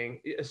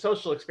tipping, a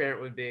social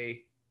experiment would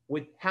be,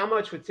 how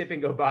much would tipping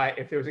go by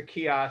if there was a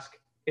kiosk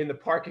in the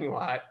parking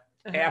lot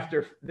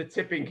after the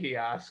tipping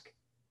kiosk?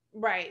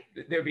 Right.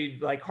 There'd be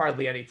like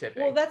hardly any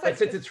tipping. Well, that's but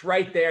since it's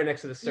right there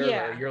next to the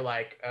server, you're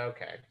like,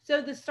 okay.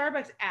 So the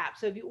Starbucks app.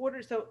 So if you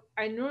order,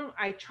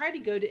 I try to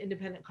go to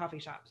independent coffee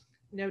shops,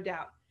 no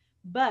doubt,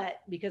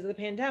 but because of the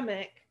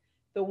pandemic,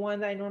 the one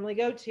that I normally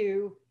go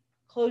to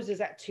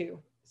closes at 2.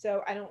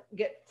 So I don't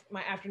get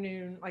my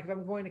afternoon, like if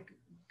I'm going to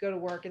go to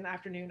work in the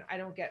afternoon, I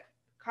don't get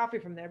coffee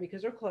from there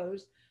because they're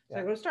closed. So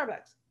I go to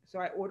Starbucks. So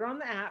I order on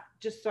the app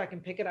just so I can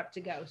pick it up to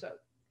go. So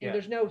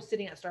there's no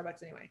sitting at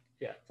Starbucks anyway.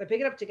 Yeah. So I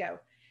pick it up to go.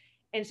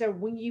 And so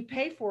when you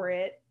pay for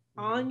it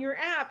on your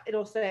app,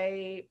 it'll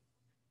say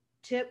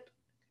tip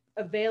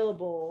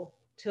available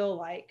till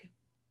like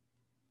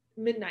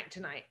midnight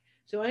tonight.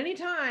 So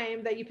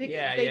anytime that you pick,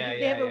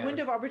 they have a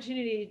window of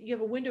opportunity. You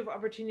have a window of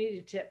opportunity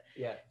to tip.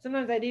 Yeah.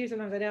 Sometimes I do,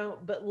 sometimes I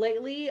don't. But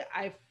lately,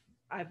 I've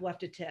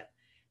left a tip,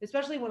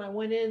 especially when I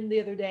went in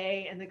the other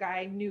day and the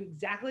guy knew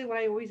exactly what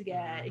I always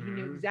get. Mm-hmm.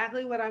 He knew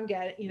exactly what I'm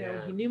getting. He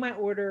knew my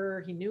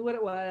order. He knew what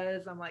it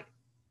was. I'm like,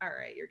 all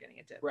right, you're getting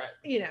a tip. Right.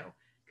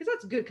 Because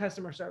that's good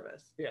customer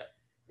service. Yeah.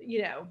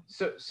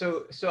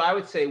 So I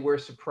would say we're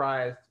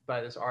surprised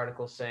by this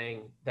article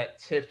saying that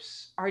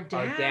tips are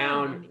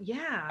down.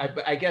 Yeah.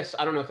 I guess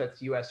I don't know if that's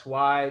US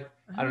wide.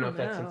 I don't know if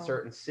that's in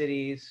certain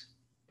cities,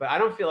 but I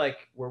don't feel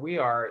like where we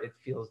are it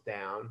feels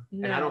down.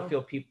 No. And I don't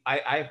feel people.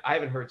 I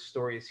haven't heard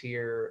stories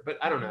here, but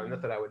I don't know.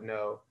 Not that I would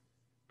know,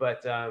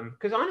 but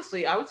because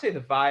honestly, I would say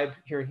the vibe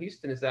here in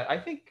Houston is that I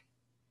think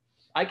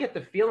I get the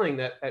feeling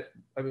that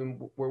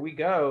where we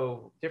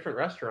go, different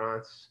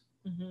restaurants,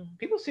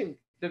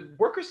 the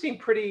workers seem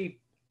pretty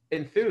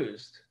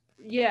enthused.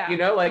 Yeah.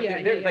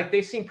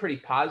 They seem pretty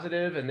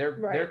positive and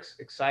they're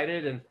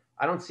excited, and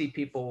I don't see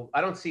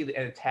the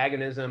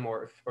antagonism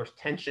or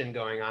tension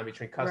going on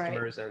between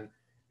customers and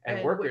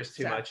workers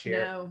too much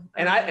here. No,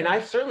 and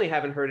I certainly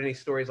haven't heard any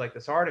stories like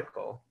this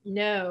article.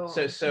 No.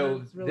 So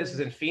this is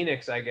in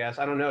Phoenix, I guess.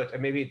 I don't know.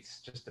 Maybe it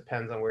just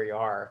depends on where you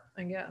are.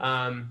 I guess.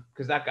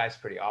 Because that guy's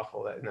pretty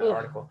awful in that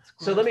article.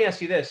 So let me ask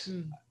you this.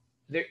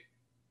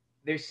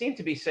 There seem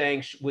to be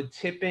saying, would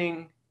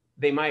tipping,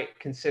 they might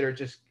consider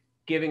just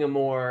giving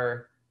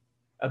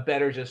a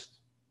better just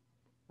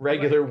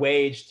regular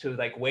wage to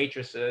like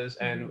waitresses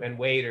and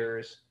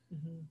waiters,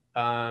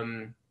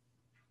 and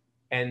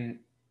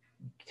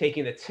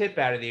taking the tip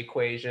out of the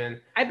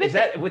equation.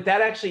 Would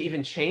that actually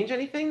even change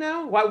anything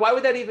though? Why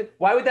would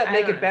that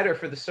make it better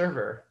for the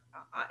server?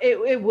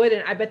 It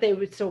wouldn't. I bet they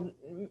would still.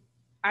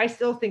 I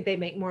still think they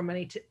make more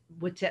money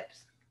with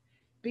tips,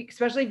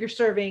 especially if you're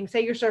serving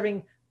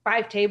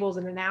 5 tables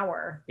in an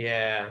hour.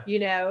 Yeah.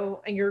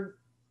 And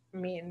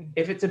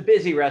if it's a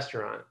busy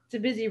restaurant. It's a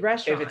busy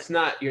restaurant. If it's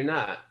not, you're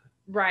not.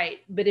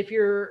 Right. But if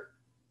you're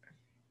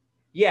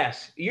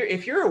Yes,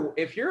 if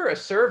you're a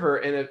server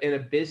in a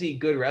busy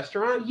good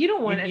restaurant, you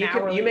don't want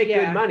you make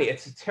good money.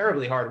 It's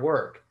terribly hard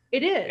work.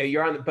 It is.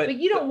 You're on, but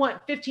you don't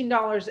want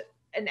 $15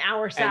 an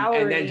hour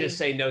salary and then just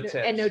say no tips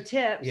and no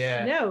tips.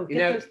 Yeah, no,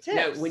 get those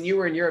tips. When you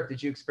were in Europe,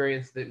 did you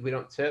experience that we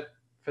don't tip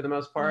for the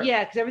most part?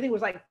 Yeah, because everything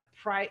was like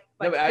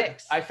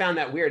fixed. I found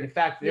that weird. In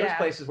fact, there was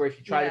places where if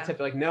you try to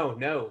tip, like no, you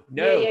know.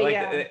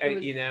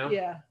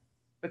 Yeah.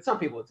 But some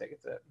people would take a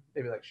tip.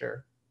 They'd be like,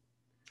 sure.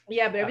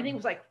 Yeah, but everything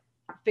was like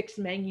fixed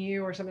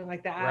menu or something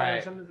like that. Right.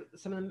 Or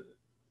some of them,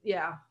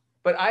 yeah.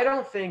 But I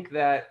don't think,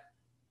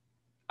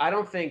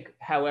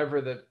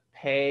 however, the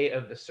pay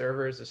of the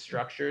servers is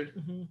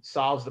structured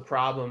solves the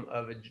problem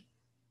of an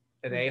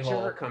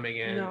a-hole coming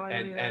in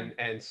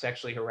and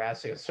sexually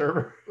harassing a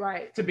server.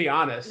 Right. To be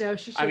honest. No,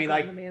 I mean,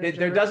 like,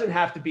 there doesn't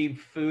have to be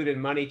food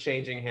and money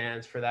changing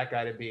hands for that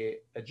guy to be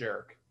a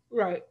jerk.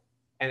 Right.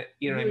 And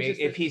you know what I mean?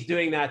 If he's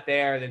doing that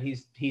there, then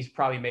he's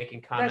probably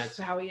making comments. That's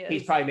how he is.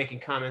 He's probably making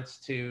comments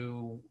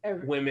to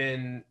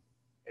women,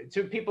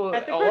 to people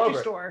at the all grocery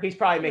over. store. He's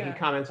probably making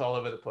comments all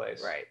over the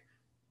place. Right.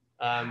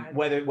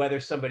 Whether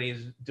somebody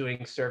is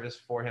doing service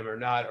for him or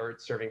not, or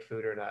serving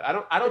food or not. I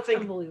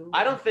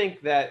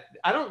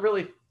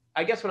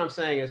guess what I'm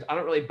saying is I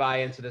don't really buy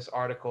into this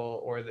article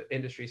or the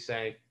industry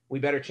saying we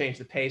better change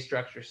the pay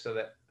structure so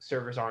that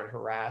servers aren't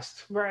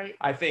harassed. Right.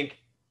 I think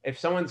if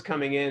someone's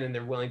coming in and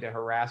they're willing to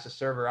harass a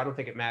server, I don't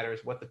think it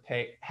matters what the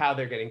pay, how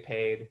they're getting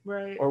paid,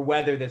 right, or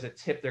whether there's a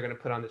tip they're going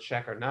to put on the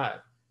check or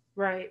not.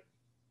 Right.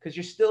 Because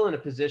you're still in a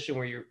position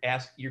where you're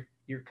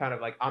kind of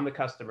like, I'm the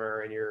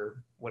customer and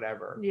you're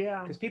whatever.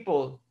 Yeah. Because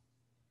people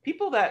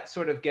that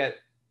sort of get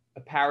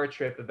a power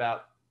trip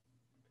about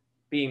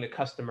being the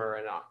customer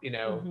and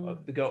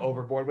to go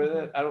overboard with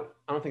it, I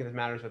don't think it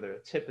matters whether a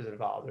tip is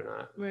involved or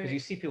not. Because you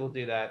see people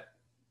do that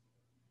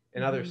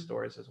in other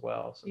stores as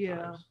well sometimes.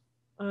 Yeah.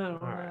 I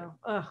don't know.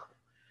 Ugh.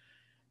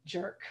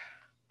 Jerk.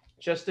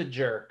 Just a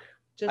jerk.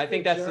 I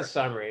think that's the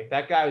summary.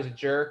 That guy was a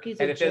jerk.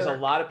 And if there's a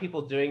lot of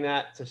people doing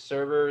that to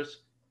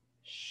servers,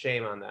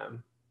 shame on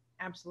them.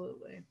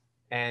 Absolutely.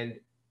 And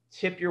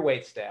tip your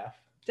wait staff.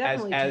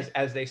 Definitely.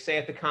 As they say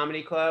at the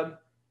comedy club,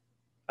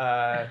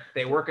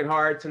 they working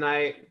hard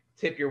tonight.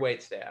 Tip your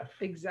wait staff.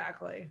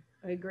 Exactly.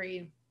 I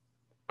agree.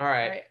 All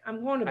right.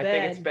 I'm going to bed. I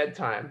think it's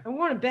bedtime. I'm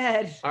going to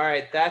bed. All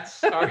right.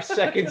 That's our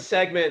second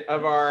segment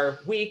of our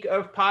week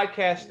of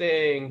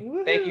podcasting.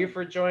 Woo-hoo. Thank you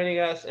for joining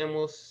us, and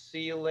we'll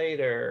see you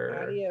later.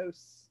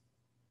 Adios.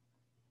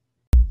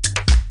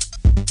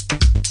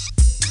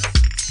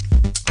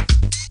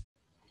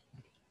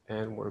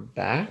 And we're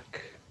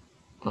back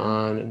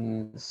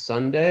on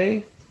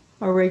Sunday.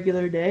 Our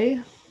regular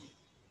day.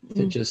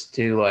 To just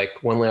do like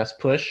one last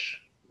push.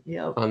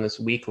 Yep. On this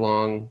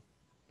week-long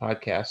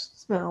podcast.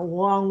 It's been a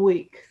long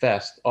week.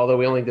 Fest, although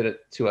we only did it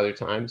 2 other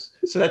times.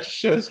 So that just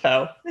shows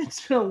how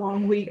it's been a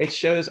long week. It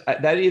shows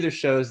that either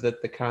shows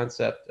that the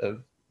concept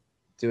of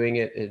doing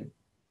it in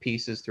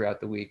pieces throughout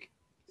the week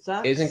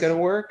isn't going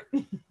to work,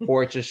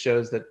 or it just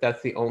shows that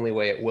that's the only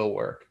way it will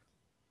work.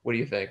 What do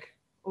you think?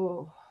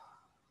 Oh,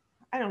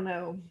 I don't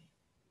know.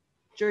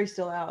 Jury's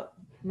still out,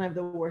 and I have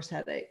the worst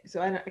headache,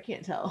 so I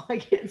can't tell. I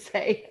can't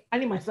say. I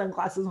need my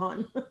sunglasses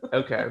on.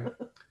 Okay.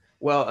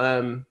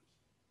 Well,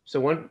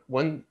 so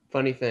one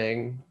funny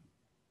thing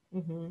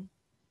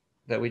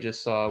that we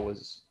just saw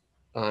was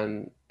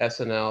on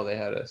SNL. They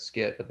had a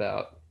skit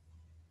about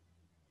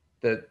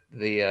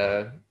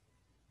the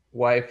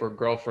wife or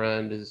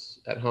girlfriend is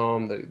at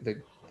home.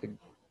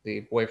 The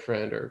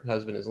boyfriend or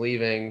husband is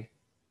leaving,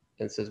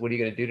 and says, "What are you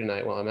going to do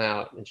tonight while I'm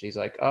out?" And she's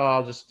like, "Oh,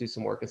 I'll just do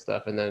some work and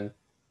stuff." And then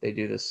they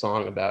do this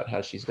song about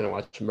how she's going to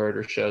watch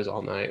murder shows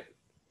all night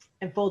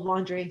and fold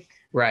laundry.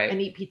 Right.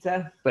 And eat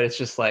pizza. But it's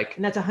just like...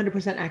 And that's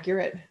 100%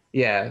 accurate.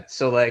 Yeah.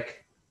 So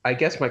like, I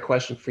guess my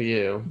question for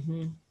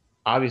you,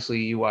 obviously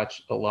you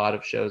watch a lot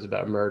of shows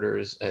about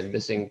murders and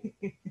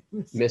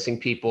missing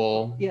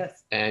people.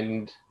 Yes.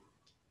 And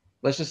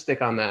let's just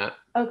stick on that.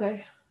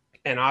 Okay.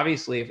 And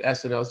obviously if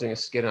SNL is doing a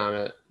skit on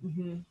it,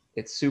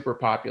 it's super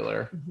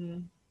popular.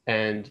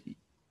 And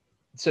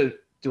so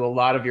do a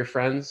lot of your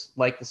friends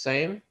like the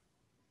same?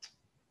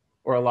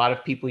 Or a lot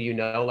of people you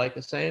know like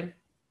the same?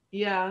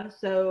 Yeah.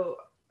 So...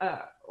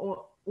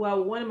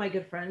 well, one of my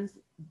good friends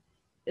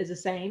is the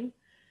same,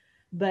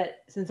 but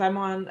since I'm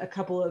on a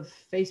couple of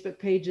Facebook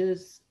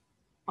pages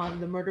on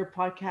the murder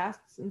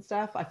podcasts and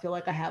stuff, I feel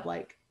like I have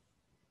like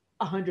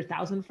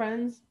 100,000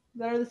 friends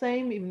that are the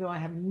same, even though I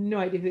have no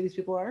idea who these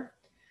people are.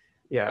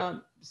 Yeah.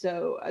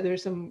 So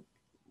there's a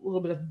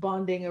little bit of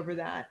bonding over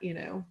that,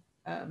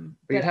 but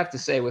you'd have to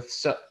say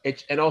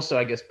and also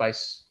I guess by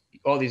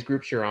all these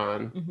groups you're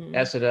on,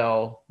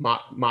 SNL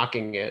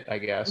mocking it, I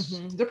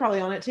guess. They're probably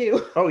on it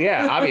too. Oh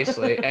yeah,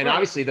 obviously. And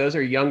obviously those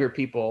are younger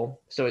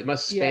people, so it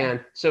must span.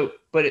 Yeah. So,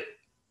 but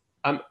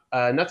I'm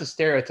not to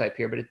stereotype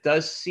here, but it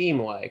does seem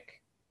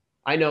like,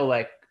 I know,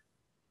 like,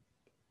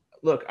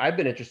 look, I've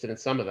been interested in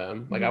some of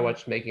them. Like I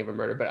watched Making of a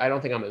Murder, but I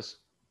don't think I'm as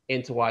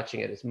into watching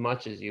it as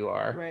much as you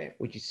are. Right.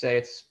 Would you say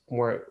it's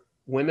more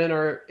women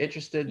are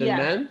interested than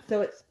men?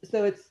 So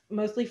it's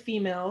mostly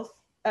females.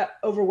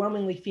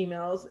 overwhelmingly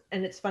females,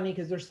 and it's funny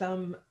because there's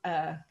some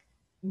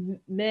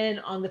men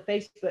on the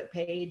Facebook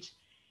page,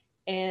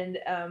 and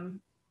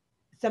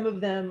some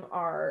of them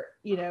are,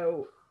 you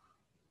know,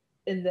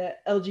 in the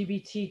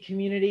LGBT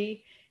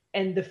community,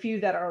 and the few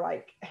that are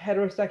like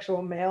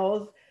heterosexual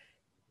males,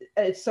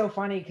 it's so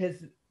funny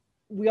because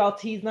we all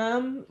tease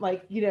them,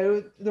 like, you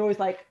know, they're always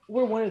like,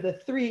 we're one of the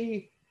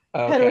 3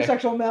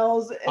 heterosexual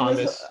males on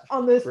this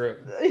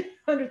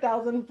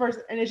 100,000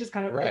 person, and it's just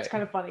kind of it's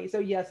kind of funny. So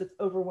yes, it's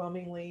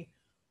overwhelmingly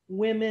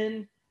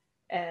women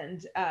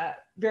and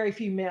very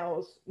few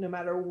males, no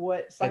matter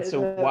what side. And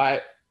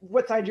so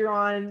what side you're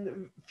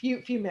on,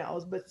 few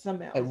males, but some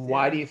males. And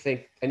why do you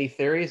think? Any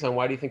theories on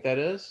why do you think that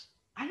is?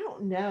 I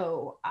don't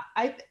know.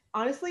 I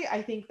honestly,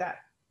 I think that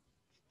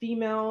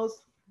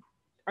females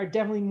are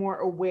definitely more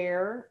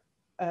aware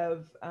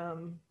of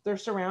their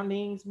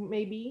surroundings,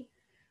 maybe,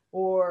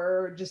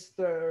 or just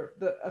a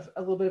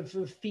little bit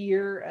of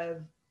fear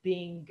of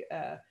being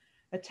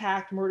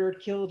attacked, murdered,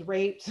 killed,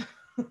 raped,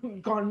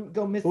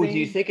 go missing. Well, do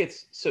you think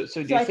it's so?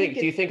 Do you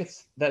think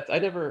it's that? I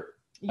never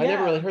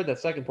really heard that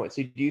second point.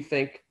 So do you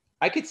think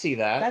I could see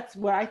that? That's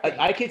what I think.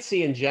 I could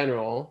see in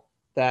general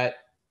that.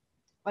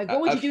 Like,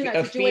 what would you do in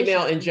that situation? A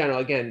female in general,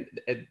 again,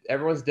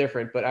 everyone's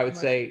different, but I would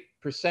say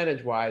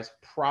percentage-wise,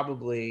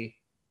 probably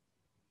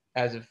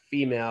as a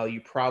female,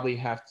 you probably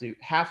have to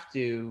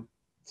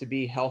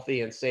be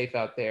healthy and safe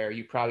out there.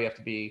 You probably have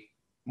to be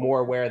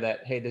more aware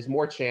that, hey, there's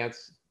more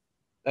chance,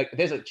 like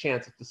there's a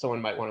chance that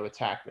someone might want to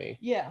attack me.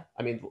 Yeah.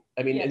 I mean,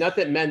 yes. Not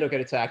that men don't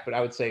get attacked, but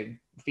I would say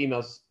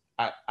females.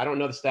 I don't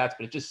know the stats,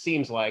 but it just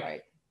seems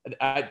like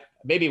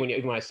maybe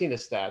when I see the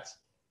stats,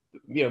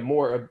 you know,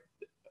 more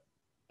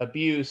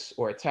abuse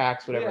or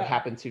attacks, whatever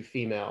happened to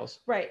females.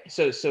 Right.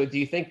 So do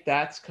you think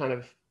that's kind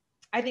of,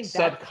 I think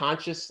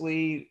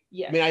subconsciously?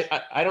 Yes. I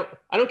mean,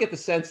 I don't get the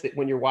sense that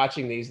when you're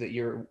watching these that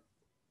you're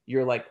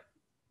like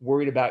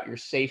worried about your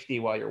safety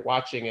while you're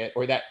watching it,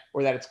 or that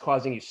it's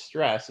causing you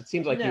stress. It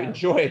seems like you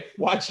enjoy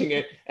watching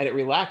it and it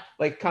relax,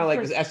 like kind of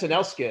like this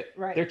SNL skit.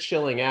 Right. They're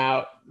chilling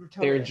out.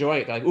 Totally. They're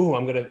enjoying it. They're like,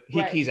 ooh,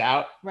 he's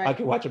out. Right. I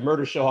can watch a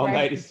murder show all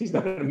night. He's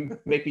not going to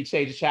make me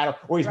change the channel,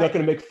 or he's not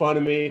going to make fun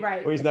of me,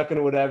 or he's not going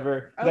to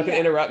whatever. He's not going to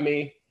interrupt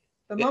me.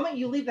 The moment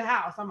you leave the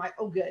house, I'm like,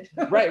 oh, good.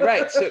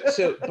 Right.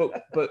 So,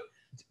 but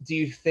do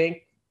you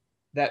think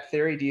that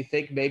theory? Do you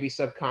think maybe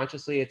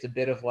subconsciously it's a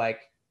bit of like,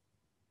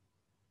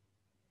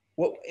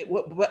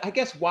 what I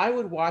guess why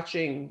would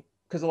watching,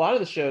 because a lot of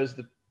the shows,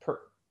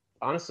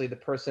 honestly, the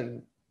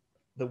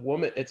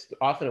woman, it's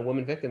often a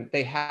woman victim,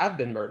 they have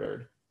been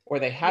murdered, or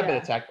they have been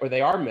attacked, or they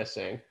are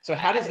missing. So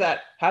how does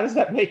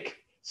that make,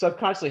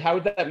 subconsciously, how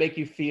would that make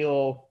you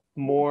feel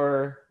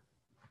more?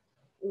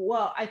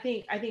 Well, I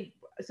think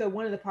so.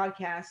 One of the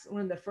podcasts,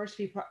 one of the first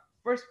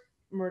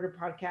murder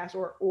podcasts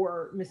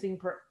or missing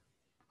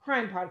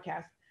crime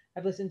podcasts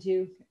I've listened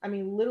to, I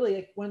mean, literally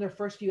like one of their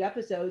first few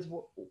episodes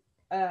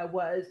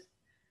was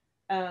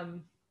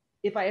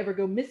if I ever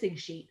go missing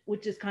sheet,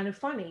 which is kind of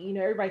funny. You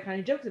know, everybody kind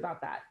of jokes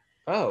about that.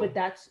 Oh. But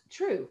that's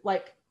true.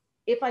 Like,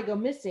 if I go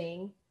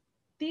missing,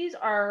 these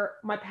are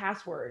my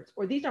passwords,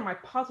 or these are my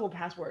possible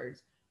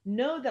passwords.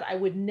 Know that I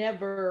would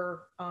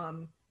never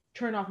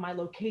turn off my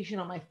location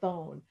on my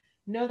phone.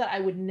 Know that I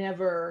would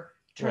never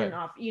turn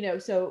off, you know,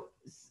 so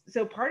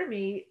part of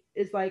me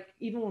is like,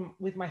 even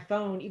with my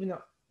phone, even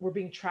though we're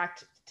being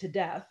tracked to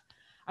death,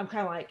 I'm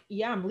kind of like,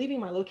 I'm leaving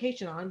my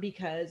location on,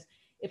 because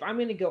if I'm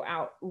going to go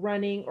out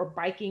running or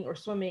biking or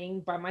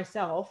swimming by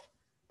myself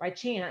by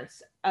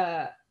chance,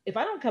 if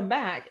I don't come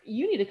back,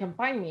 you need to come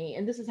find me.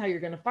 And this is how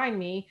you're going to find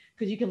me,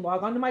 because you can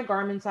log onto my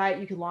Garmin site.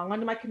 You can log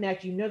onto my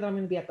Connect. You know that I'm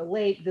going to be at the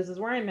lake. This is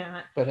where I'm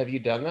at. But have you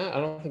done that? I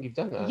don't think you've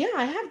done that. Yeah,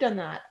 I have done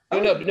that.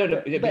 No.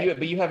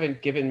 But you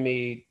haven't given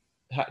me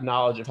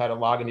knowledge of how to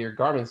log into your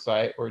Garmin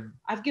site, or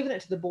I've given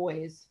it to the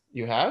boys.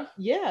 You have?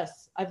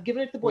 Yes, I've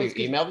given it to the boys.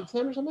 You emailed it to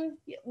them or something?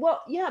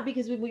 Well, yeah,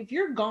 because if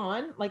you're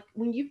gone, like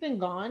when you've been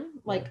gone,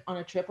 like on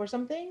a trip or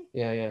something.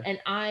 Yeah. And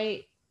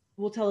I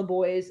will tell the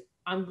boys,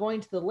 I'm going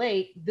to the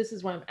lake. This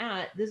is where I'm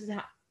at. This is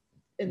how.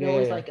 And they're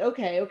always like,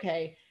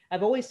 okay.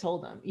 I've always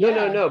told them.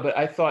 No. But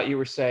I thought you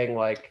were saying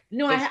like,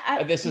 no,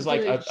 this is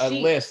like a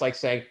list, like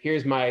saying,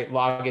 here's my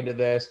login to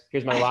this,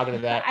 here's my login to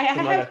that. I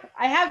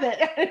have it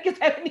because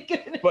I haven't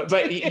given it. But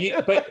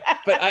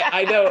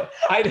I know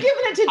I've given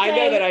it to Dave. I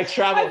know that I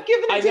travel. I've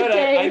given it to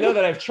Dave. I know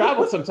that I've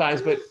traveled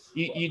sometimes, but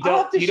you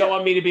don't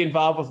want me to be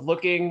involved with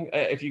looking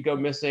if you go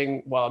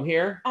missing while I'm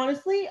here.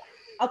 Honestly,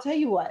 I'll tell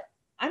you what.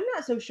 I'm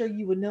not so sure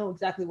you would know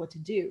exactly what to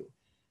do,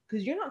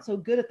 because you're not so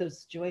good at those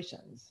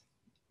situations.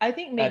 I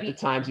think maybe at the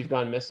times you've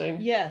gone missing.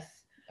 Yes.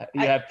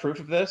 You have proof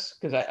of this?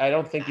 Because I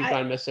don't think you've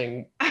gone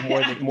missing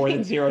more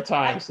than 0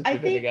 times since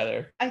we've been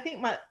together. I think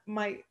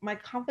my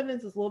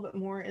confidence is a little bit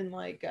more in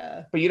like.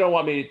 But you don't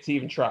want me to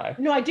even try.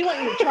 No, I do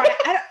want you to try.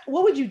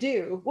 What would you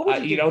do? What would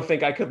you do? You don't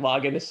think I could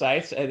log into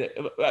sites? And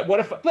what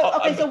if? But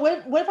okay, so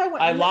what if I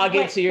went? I log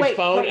into your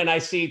phone and I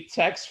see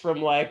text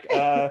from like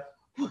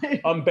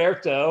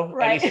Umberto,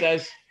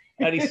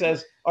 and he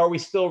says, "Are we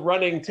still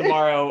running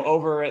tomorrow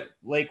over at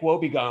Lake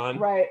Wobegon?"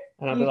 Right.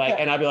 And I'll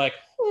be like,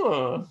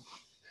 huh.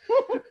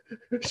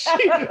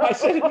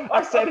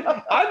 I said,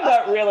 I'm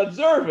not real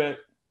observant,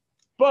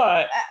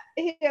 but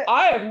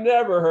I have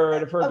never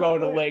heard of her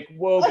going to Lake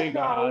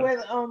Wobegon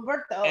with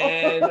Umberto.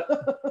 And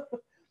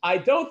I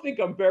don't think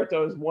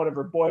Umberto is one of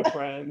her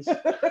boyfriends,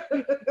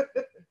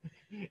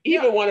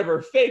 even one of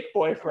her fake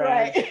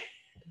boyfriends. Right.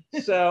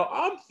 So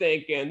I'm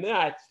thinking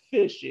that's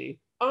fishy.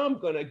 I'm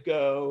gonna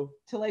go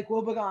to Lake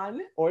Wobegon.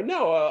 Or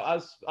no, I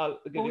was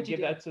gonna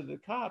give that to the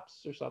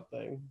cops or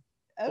something.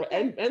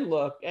 Okay. And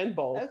look and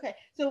both. Okay.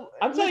 So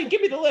I'm telling you,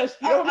 give me the list.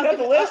 You don't have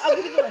the list. I'll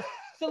give you the list.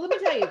 So let me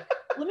tell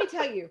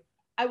you.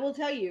 I will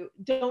tell you.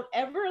 Don't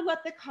ever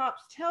let the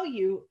cops tell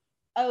you,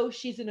 oh,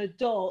 she's an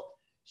adult.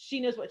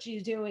 She knows what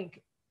she's doing.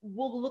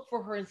 We'll look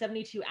for her in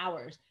 72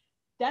 hours.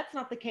 That's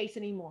not the case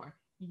anymore.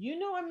 You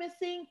know I'm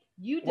missing.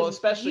 Well,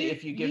 especially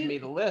if you give me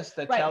the list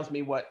that tells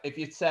me what, if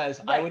it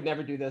says, I would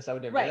never do this, I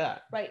would never do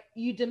that. Right.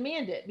 You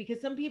demand it because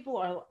some people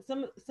are,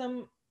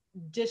 some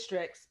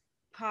districts,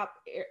 cop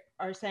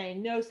are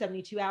saying no,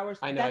 72 hours.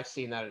 I know, I've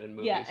seen that in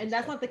movies. Yeah, and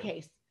that's not the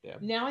case. Yeah.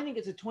 Now I think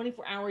it's a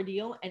 24-hour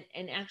deal.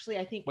 And actually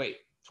I think. Wait,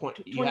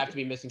 you have to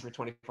be missing for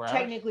 24 hours?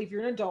 Technically, if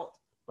you're an adult.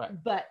 Right.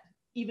 But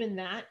even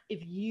that, if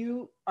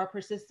you are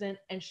persistent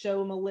and show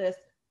them a list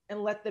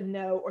and let them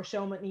know or show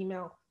them an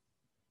email,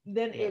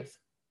 then it's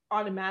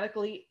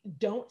automatically,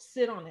 don't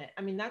sit on it.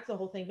 I mean, that's the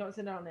whole thing. Don't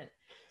sit on it.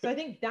 So I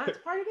think that's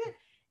part of it.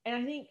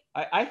 And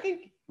I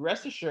think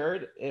rest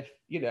assured, if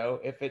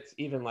it's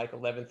even like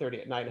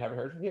 11:30 at night and I haven't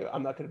heard from you,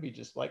 I'm not going to be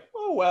just like,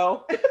 oh,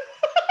 well.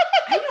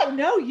 I don't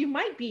know. You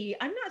might be.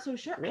 I'm not so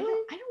sure.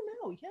 Really? I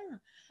don't know. Yeah.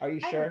 Are you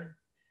sure?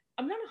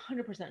 I'm not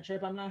 100% sure,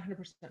 but I'm not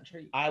 100%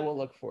 sure. I will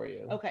look for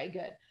you. Okay,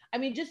 good. I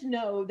mean, just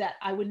know that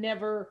I would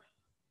never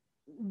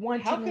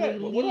want to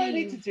leave. What do I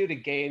need to do to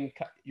gain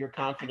your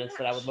confidence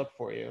that I would look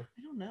for you?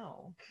 I don't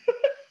know.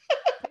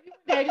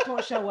 Maybe I just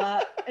won't show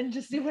up and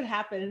just see what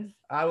happens.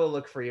 I will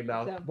look for you,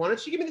 Mel. So, why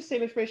don't you give me the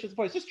same information as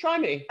before? Just try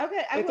me.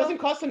 Okay, It doesn't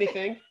cost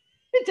anything.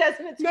 It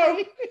doesn't. It's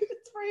free.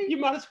 It's free. You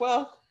might as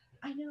well.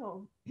 I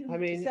know. I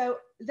mean, so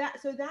that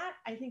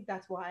I think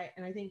that's why,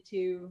 and I think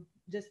too,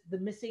 just the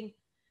missing.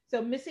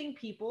 So missing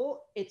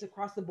people, it's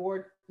across the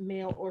board,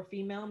 male or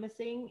female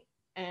missing,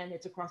 and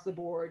it's across the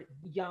board,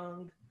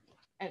 young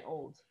and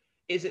old.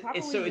 Is it?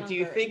 Probably so younger. Do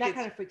you think? That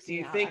kind of freaks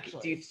me out, do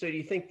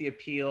you think the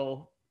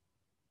appeal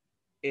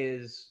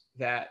is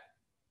that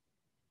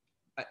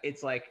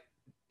it's like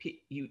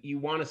you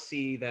want to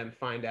see them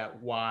find out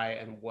why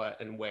and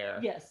what and where?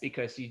 Yes.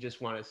 Because you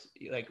just want to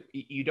like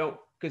you don't,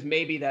 because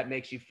maybe that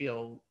makes you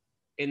feel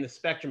in the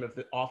spectrum of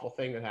the awful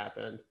thing that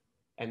happened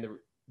and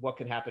what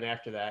could happen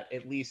after that.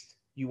 At least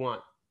you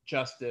want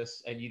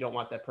justice and you don't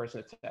want that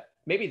person to attack.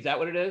 Maybe is that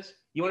what it is?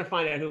 You want to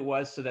find out who it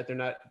was so that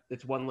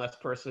it's one less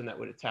person that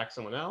would attack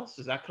someone else.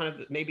 Is that kind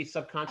of maybe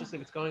subconsciously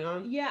what's going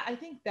on? Yeah, I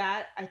think you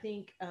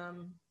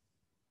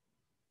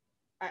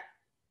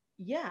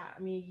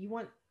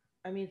want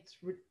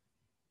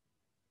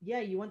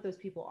those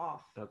people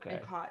off and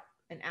caught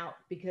and out,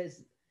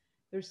 because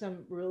there's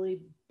some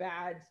really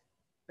bad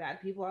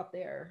people out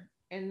there.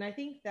 And I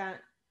think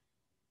that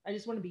I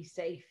just want to be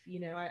safe.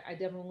 I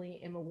definitely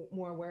am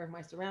more aware of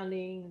my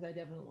surroundings. I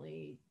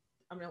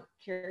don't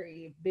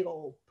carry a big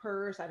old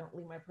purse. I don't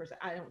leave my purse.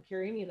 I don't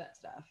carry any of that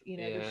stuff.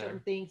 There's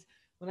certain things.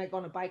 When I go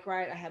on a bike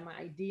ride, I have my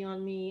ID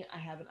on me. I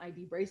have an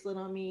ID bracelet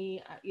on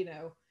me.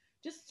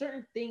 Just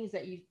certain things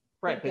that you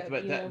but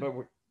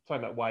we're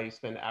talking about why you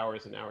spend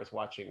hours and hours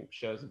watching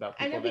shows about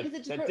people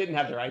that didn't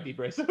have their ID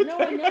bracelet. No,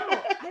 I know.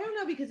 I don't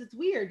know, because it's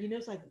weird.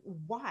 It's like,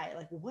 why?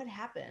 Like, what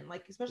happened?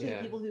 Like, especially the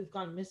people who've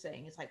gone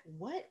missing. It's like,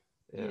 what?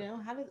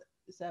 How did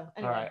so?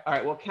 Anyway. All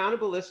right. Well,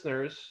 Countable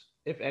listeners,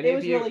 if any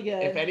of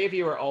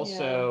you are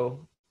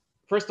also,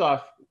 first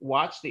off,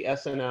 watch the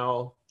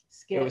SNL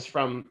skit. It was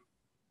from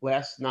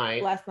last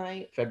night,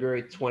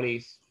 February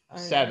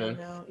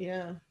 27th.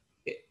 Yeah.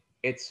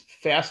 It's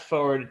fast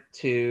forward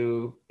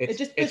to it's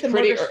pretty the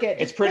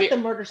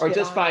murder skit, or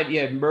just find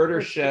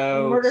murder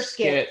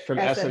skit from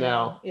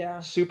SNL. Yeah,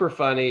 super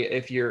funny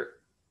if you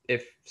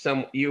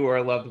or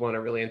a loved one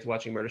are really into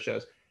watching murder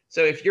shows.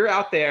 So if you're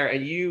out there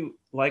and you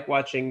like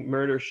watching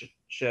murder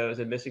shows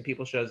and missing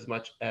people shows as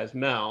much as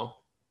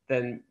Mel,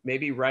 then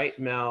maybe write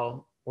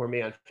Mel or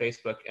me on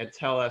Facebook and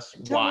tell us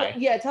why.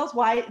 Tell us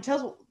why. Let me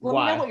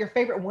know what your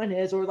favorite one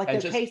is, or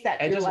like the case that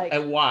you're like.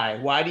 And why?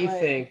 Why do you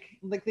think?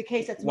 Like the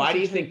case that's. Why do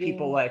you think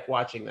people like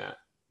watching that?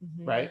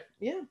 Mm-hmm. Right.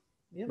 Yeah.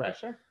 Right.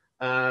 For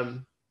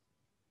sure.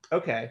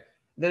 Okay.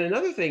 Then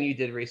another thing you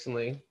did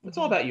recently. It's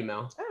all about you,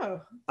 Mel.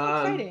 Oh,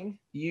 exciting!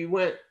 You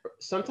went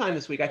sometime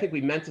this week. I think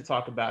we meant to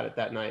talk about it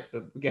that night,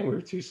 but again, we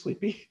were too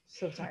sleepy.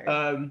 So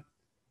tired.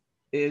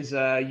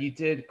 You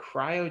did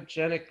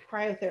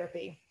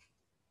cryotherapy.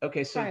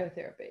 Okay, so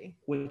cryotherapy,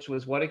 which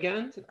was what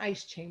again? It's an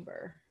ice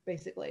chamber,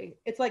 basically.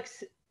 It's like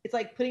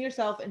putting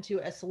yourself into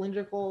a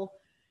cylindrical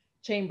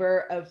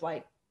chamber of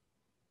like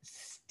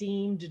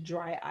steamed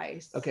dry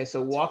ice. Okay,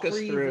 so walk us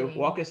through.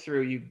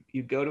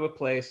 You go to a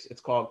place.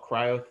 It's called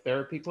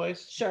cryotherapy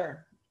place.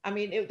 Sure. I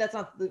mean, that's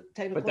not the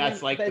technical name,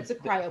 but it's a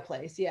cryo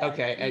place. Yeah.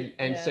 Okay,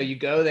 and so you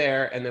go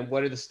there, and then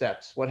what are the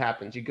steps? What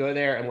happens? You go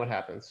there, and what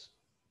happens?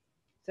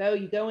 So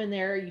you go in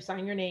there, you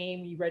sign your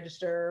name, you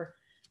register,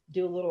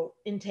 do a little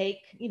intake,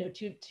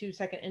 2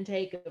 second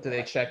intake. Do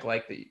they check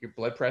like your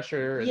blood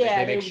pressure? Or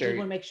yeah, they just want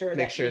to make sure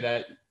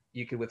that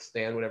you can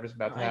withstand whatever's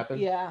about to happen.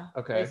 Yeah.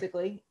 Okay.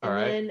 Basically.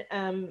 And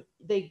then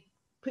they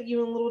put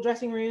you in a little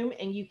dressing room,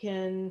 and you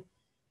can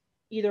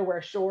either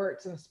wear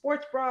shorts and a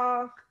sports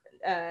bra,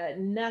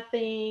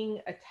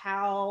 nothing, a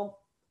towel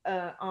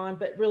on,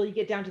 but really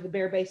get down to the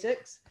bare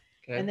basics.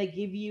 Okay. And they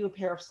give you a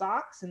pair of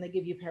socks, and they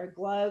give you a pair of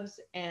gloves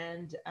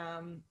and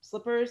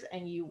slippers,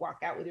 and you walk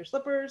out with your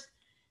slippers.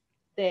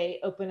 They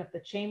open up the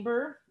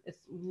chamber. It's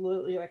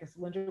literally like a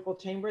cylindrical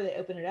chamber. They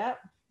open it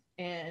up,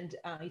 and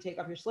you take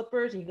off your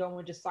slippers, and you go in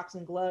with just socks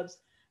and gloves.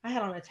 I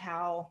had on a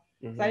towel.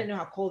 Mm-hmm. So I didn't know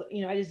how cold,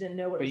 I just didn't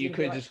know what. But you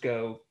could just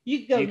go.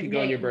 You could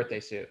go in your birthday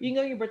suit. You can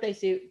go in your birthday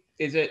suit.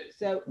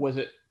 Was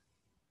it?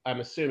 I'm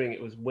assuming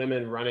it was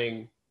women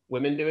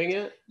doing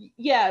it.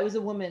 Yeah, it was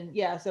a woman.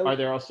 Yeah. So are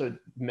there also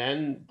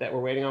men that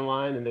were waiting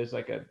online, and there's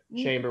like a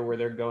chamber where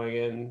they're going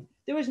in?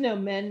 There was no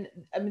men.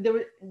 I mean,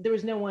 there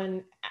was no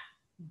one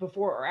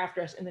before or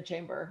after us in the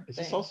chamber. Is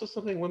this also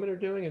something women are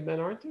doing and men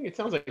aren't doing? It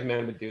sounds like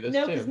men would do this.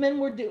 No, because men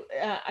were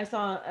I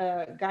saw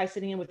a guy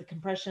sitting in with the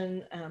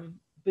compression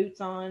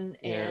boots on,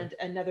 and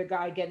another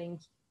guy getting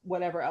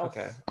whatever else.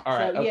 Okay. All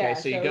right. So, okay.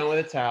 So you go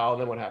with a towel,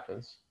 and then what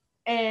happens?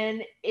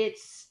 And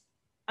it's,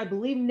 I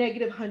believe,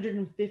 negative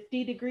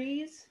 150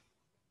 degrees.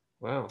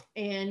 Wow.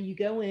 And you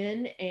go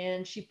in,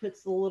 and she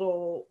puts the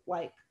little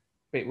like.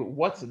 Wait,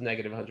 what's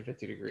negative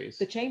 150 degrees?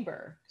 The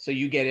chamber. So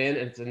you get in,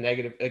 and it's a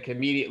negative. Like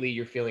immediately,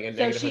 you're feeling a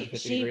negative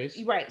 150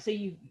 degrees. Right. So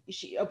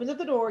she opens up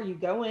the door. You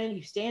go in.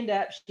 You stand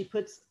up. She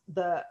puts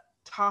the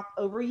top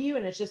over you,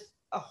 and it's just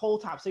a whole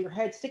top. So your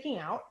head's sticking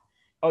out.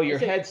 Oh, your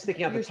head's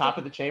sticking out the top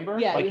of the chamber?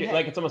 Yeah.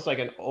 Like it's almost like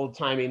an old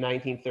timey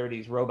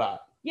 1930s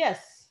robot.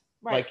 Yes.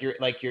 Right.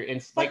 Like you're in.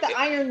 It's like the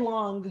iron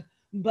lung,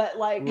 but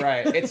like.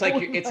 Right. It's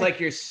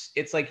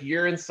like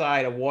you're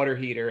inside a water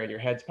heater, and your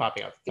head's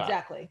popping out the top.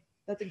 Exactly.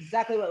 That's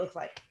exactly what it looks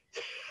like.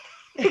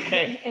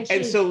 Okay.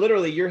 and so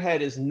literally your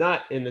head is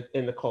not in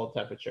the cold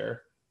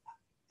temperature.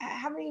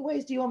 How many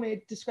ways do you want me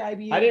to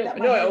describe you?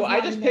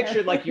 I just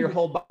pictured like your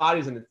whole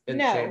body's in the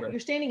chamber. No,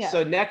 you're standing up.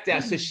 So neck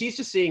down. So she's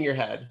just seeing your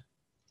head.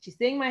 She's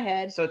seeing my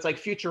head. So it's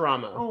like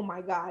Futurama. Oh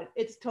my God.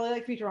 It's totally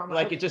like Futurama.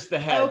 Like it's just the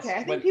head. Okay.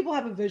 I think people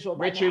have a visual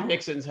by Richard now.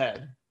 Nixon's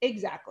head.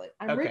 Exactly.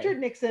 I'm Richard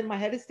Nixon. My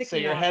head is sticking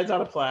out. So your head's on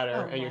a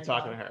platter, and you're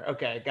talking to her.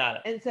 Okay. Got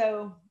it. And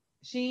so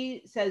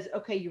she says,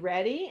 okay, you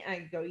ready? And I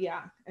go,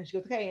 yeah. And she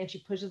goes, okay. And she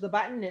pushes the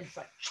button, and it's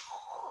like.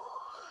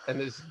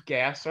 And there's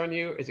gas on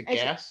you? Is it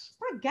gas? It's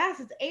not gas.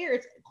 It's air.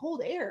 It's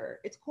cold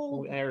air. It's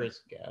cold. Air is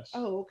gas.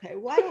 Oh, okay.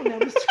 Well, I don't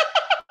know.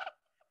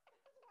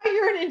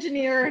 You're an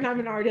engineer, and I'm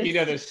an artist.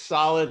 There's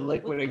solid,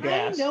 liquid, and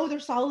gas. I know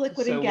there's solid,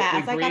 liquid, and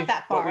gas. I got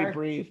that far. What we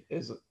breathe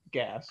is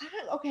gas.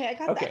 I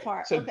got that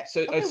far. So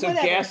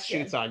gas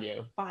shoots on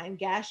you. Fine,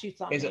 gas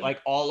shoots on me. Is it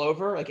like all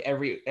over? Like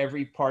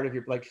every part of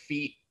your like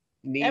feet,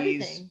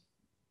 knees,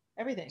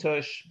 everything,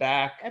 tush,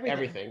 back,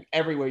 everything.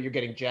 Everywhere you're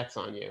getting jets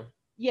on you.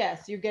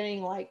 Yes, you're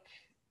getting like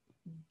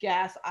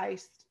gas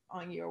iced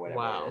on you or whatever.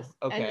 Wow. It is.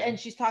 Okay. And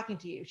she's talking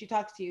to you. She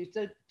talks to you.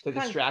 So to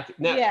distract you.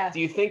 Now, do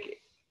you think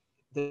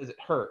does it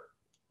hurt?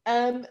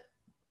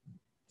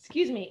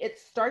 Excuse me. It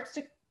starts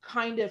to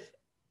kind of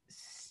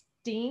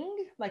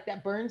sting, like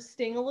that burn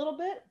sting a little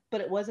bit,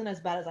 but it wasn't as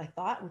bad as I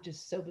thought, which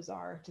is so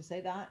bizarre to say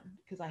that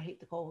because I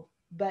hate the cold.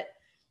 But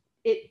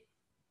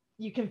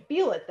you can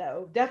feel it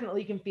though.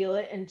 Definitely you can feel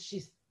it. And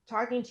she's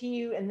talking to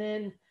you, and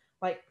then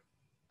like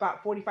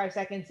about 45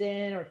 seconds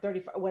in or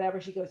 35,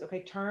 whatever, she goes,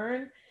 okay,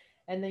 turn.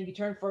 And then you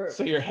turn for.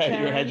 So your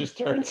head just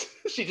turns.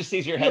 She just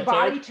sees your head.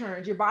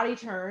 Your body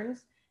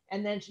turns.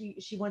 And then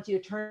she wants you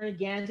to turn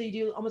again. So you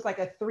do almost like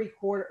a three.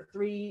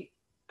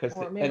 Because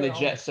and the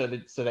jet so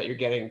that you're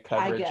getting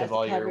coverage of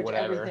all your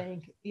whatever.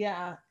 Everything.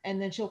 Yeah.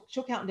 And then she'll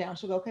count down.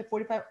 She'll go, okay,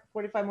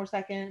 45 more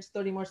seconds,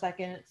 30 more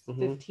seconds,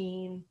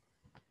 15,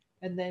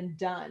 and then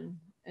done.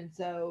 And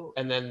so.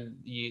 And then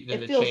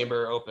the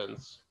chamber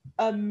opens.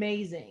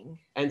 Amazing.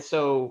 And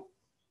so.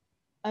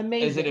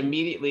 Amazing. Is it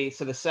immediately?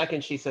 So the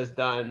second she says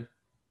done,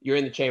 you're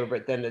in the chamber,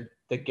 but then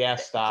the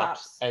gas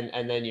stops.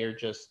 And then you're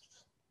just.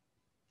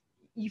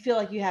 You feel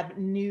like you have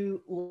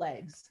new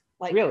legs,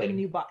 like really? a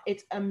new body.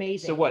 It's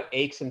amazing. So what,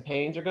 aches and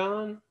pains are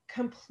gone?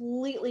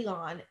 Completely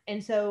gone.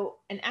 And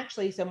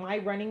actually, my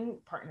running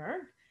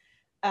partner,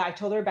 I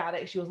told her about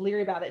it. She was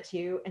leery about it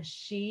too. And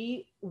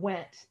she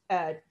went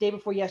day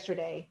before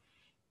yesterday,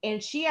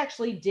 and she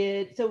actually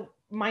did. So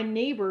our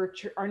neighbor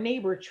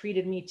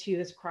treated me to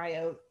this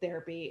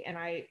cryotherapy, and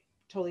I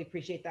totally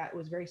appreciate that. It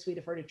was very sweet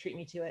of her to treat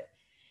me to it.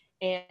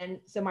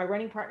 And so my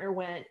running partner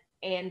went,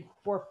 and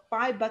for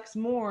 $5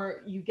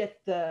 more, you get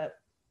the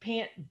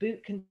pant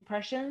boot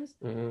compressions.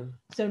 Mm-hmm.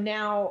 So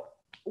now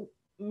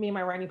me and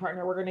my running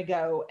partner, we're going to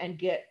go and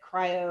get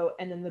cryo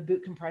and then the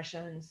boot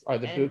compressions. Are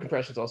the boot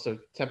compressions also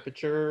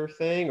temperature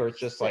thing, or it's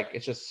just like,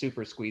 it's just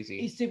super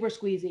squeezy? Super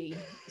squeezy.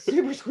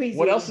 Super squeezy.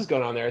 What else is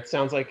going on there? It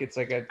sounds like it's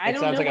like a, it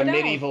sounds like a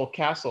medieval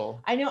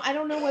castle. I know. I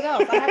don't know what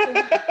else. I have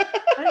to,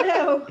 I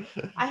know.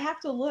 I have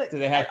to look. Do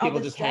they have people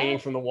just hanging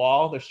from the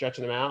wall? They're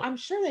stretching them out? I'm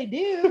sure they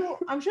do.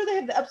 I'm sure they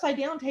have the upside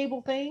down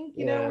table thing,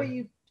 you know, where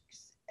you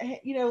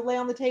lay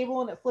on the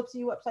table and it flips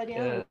you upside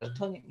down.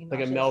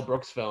 Like a Mel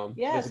Brooks film.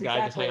 Yes, there's a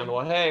guy just hanging on the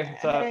wall. Hey,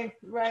 what's up? Hey,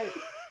 right.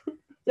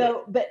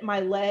 So, but my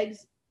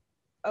legs,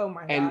 oh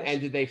my gosh.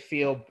 And did they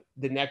feel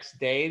the next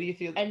day? Do you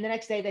feel? And the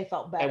next day they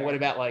felt better. And what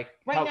about like?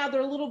 Right now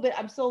they're a little bit.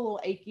 I'm still a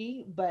little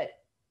achy, but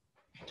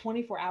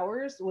 24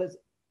 hours was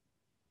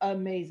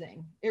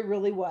amazing. It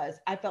really was.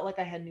 I felt like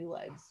I had new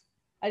legs.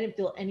 I didn't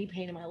feel any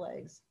pain in my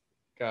legs.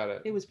 Got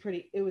it. It was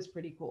pretty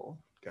cool.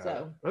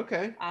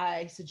 Okay.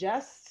 I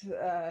suggest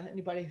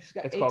anybody who's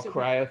got. It's called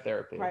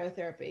cryotherapy.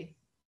 Cryotherapy.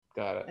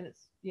 Got it. And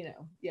it's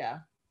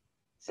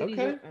cities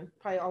are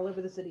probably all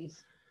over the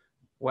cities.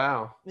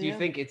 Wow. Do you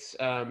think it's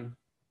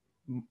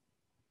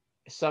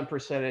some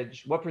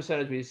percentage? What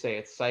percentage would you say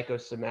it's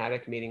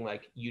psychosomatic, meaning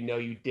like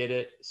you did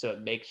it, so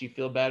it makes you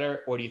feel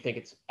better, or do you think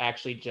it's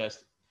actually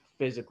just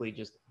physically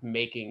just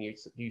making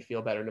you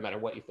feel better no matter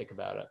what you think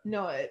about it?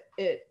 No,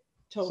 it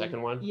totally.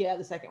 Second one? Yeah,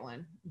 the second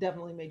one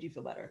definitely made you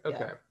feel better.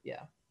 Okay.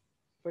 Yeah,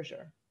 for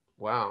sure.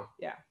 Wow.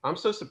 Yeah. I'm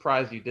so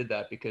surprised you did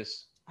that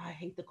because I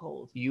hate the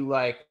cold. You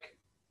like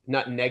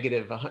not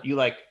negative, you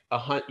like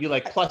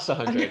plus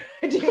 100.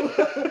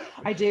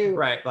 I do.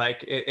 Right.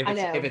 Like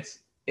if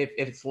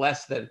it's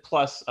less than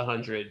plus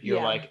 100,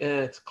 you're like,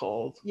 it's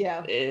cold.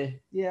 Yeah.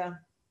 Yeah.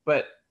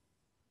 But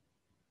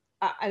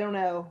I don't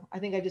know. I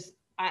think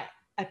I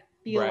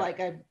feel like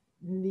I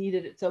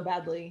needed it so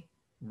badly.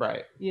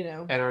 Right.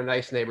 And our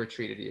nice neighbor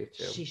treated you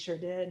too. She sure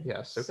did.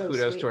 Yeah. So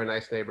kudos to our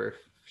nice neighbor. If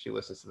she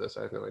listens to this,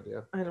 I have no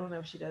idea. I don't know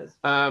if she does.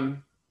 All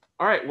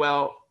right.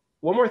 Well,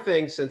 one more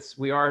thing, since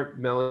we are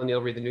Melanie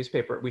will read the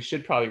newspaper, we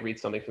should probably read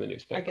something from the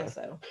newspaper. I guess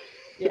so.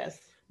 Yes.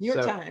 New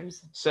York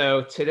Times.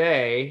 So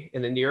today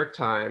in the New York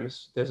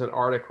Times, there's an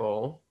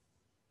article.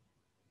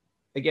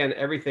 Again,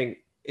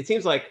 it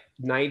seems like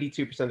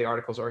 92% of the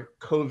articles are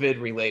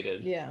COVID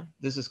related. Yeah.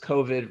 This is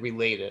COVID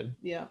related.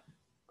 Yeah.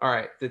 All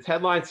right. The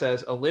headline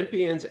says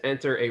Olympians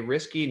enter a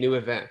risky new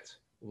event,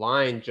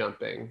 line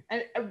jumping.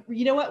 And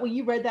you know what? When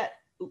you read that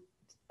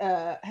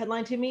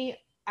headline to me,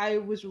 I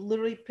was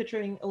literally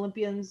picturing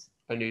Olympians.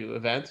 A new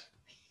event?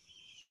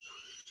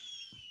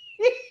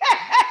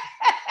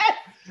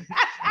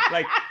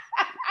 Like,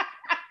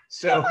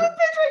 so. I'm picturing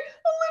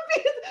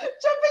Olympians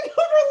jumping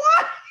over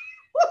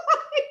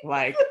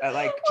lines.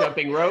 Like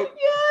jumping rope?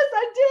 Yes,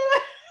 I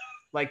did.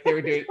 Like they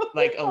were doing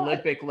like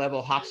Olympic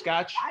level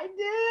hopscotch? I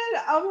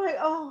did. I'm like,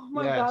 oh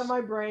my God, my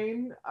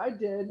brain. I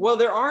did. Well,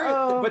 there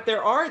are,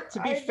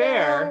 to be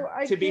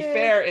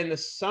fair, in the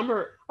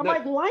summer. I'm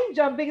like line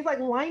jumping. It's like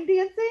line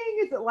dancing.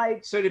 Is it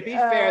like? So to be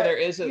fair, there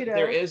is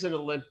an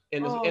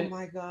Olympic.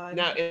 My God.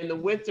 Now in the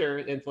winter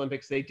in the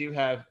Olympics, they do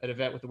have an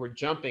event with the word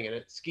jumping in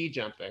it, ski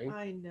jumping.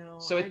 I know.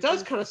 So it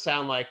does kind of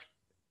sound like.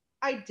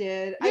 I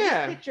did.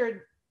 Yeah.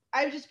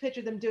 I just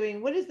pictured them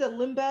doing, what is the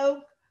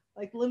limbo?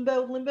 Like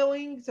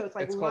limboing. So it's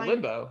like called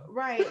limbo.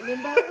 Right,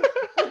 limbo.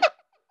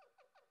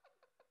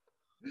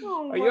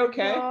 Are you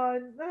okay?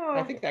 God. No.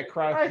 I think that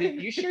crowd.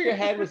 You sure your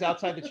head was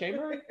outside the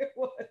chamber? It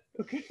was.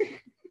 Okay.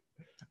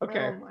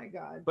 Okay. Oh my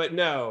God. But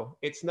no,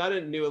 it's not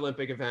a new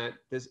Olympic event.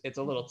 It's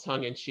a little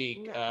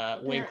tongue-in-cheek,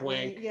 wink,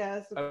 wink.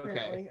 Yes.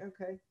 Apparently.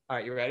 Okay. All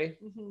right, you ready?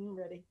 Mm-hmm,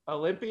 ready.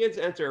 Olympians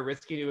enter a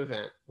risky new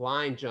event,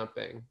 line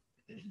jumping.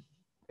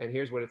 And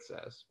here's what it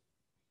says.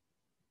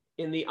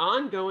 In the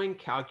ongoing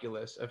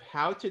calculus of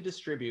how to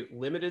distribute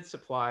limited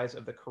supplies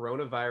of the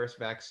coronavirus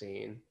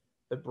vaccine,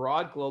 the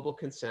broad global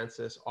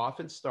consensus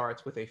often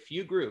starts with a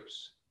few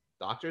groups,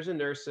 doctors and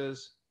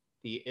nurses,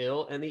 the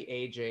ill and the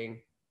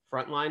aging,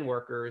 frontline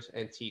workers,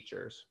 and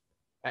teachers.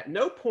 At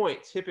no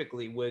point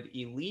typically would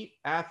elite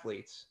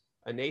athletes,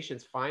 a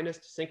nation's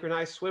finest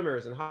synchronized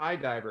swimmers and high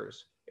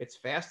divers, its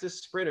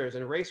fastest sprinters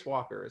and race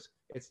walkers,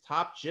 its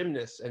top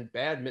gymnasts and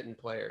badminton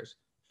players,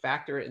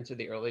 factor into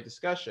the early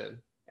discussion.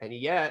 And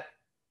yet,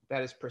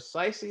 that is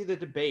precisely the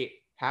debate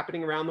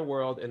happening around the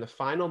world in the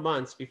final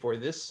months before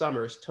this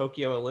summer's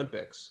Tokyo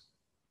Olympics.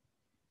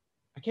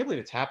 I can't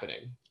believe it's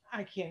happening.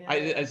 I can't.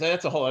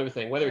 That's a whole other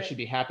thing, whether it should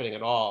be happening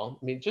at all.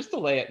 I mean, just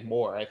delay it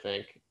more, I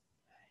think.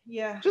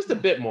 Yeah. Just a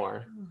bit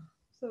more.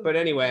 But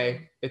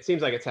anyway, it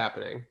seems like it's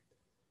happening.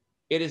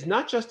 It is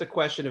not just a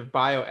question of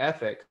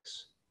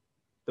bioethics.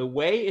 The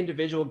way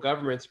individual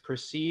governments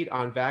proceed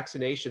on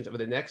vaccinations over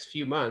the next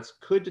few months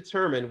could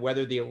determine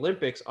whether the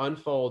Olympics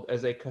unfold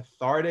as a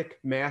cathartic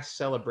mass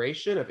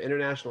celebration of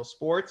international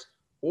sports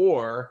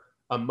or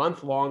a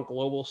month-long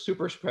global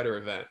super spreader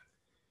event.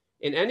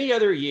 In any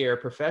other year,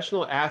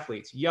 professional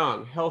athletes,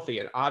 young, healthy,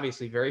 and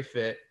obviously very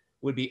fit,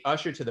 would be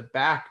ushered to the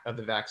back of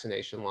the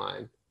vaccination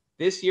line.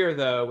 This year,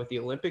 though, with the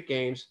Olympic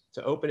Games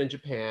to open in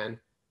Japan,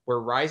 where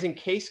rising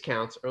case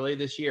counts early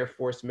this year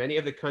forced many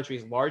of the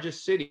country's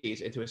largest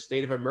cities into a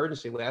state of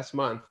emergency last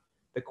month,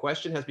 the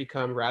question has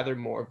become rather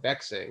more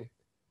vexing.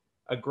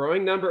 A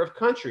growing number of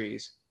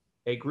countries,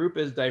 a group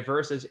as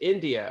diverse as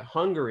India,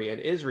 Hungary, and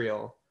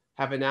Israel,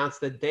 have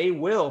announced that they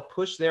will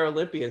push their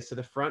Olympians to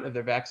the front of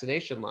their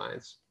vaccination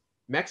lines.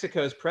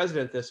 Mexico's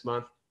president this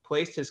month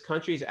placed his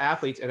country's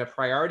athletes in a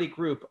priority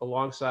group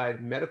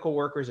alongside medical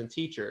workers and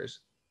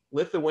teachers.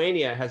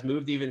 Lithuania has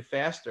moved even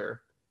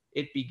faster.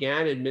 It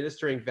began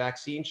administering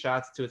vaccine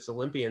shots to its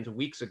Olympians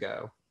weeks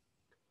ago.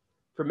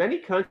 For many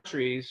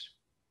countries,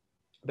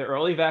 the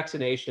early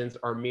vaccinations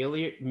are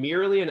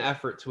merely an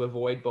effort to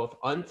avoid both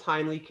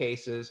untimely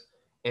cases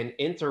and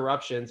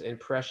interruptions in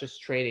precious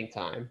training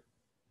time.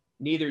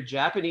 Neither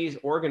Japanese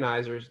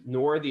organizers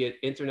nor the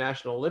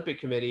International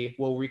Olympic Committee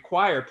will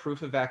require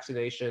proof of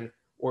vaccination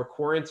or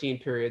quarantine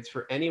periods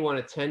for anyone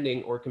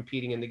attending or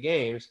competing in the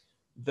games,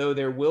 though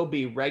there will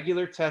be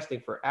regular testing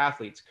for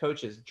athletes,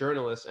 coaches,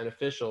 journalists, and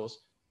officials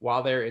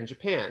while they're in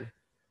Japan.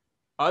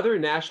 Other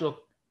national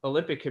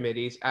Olympic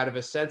committees, out of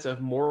a sense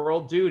of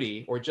moral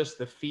duty or just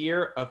the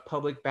fear of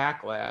public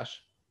backlash,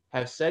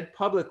 have said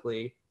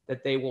publicly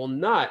that they will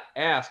not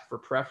ask for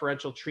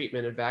preferential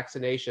treatment and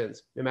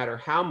vaccinations, no matter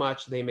how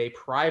much they may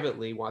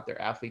privately want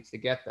their athletes to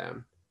get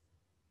them.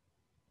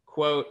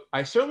 Quote,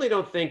 I certainly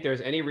don't think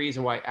there's any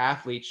reason why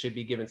athletes should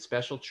be given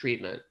special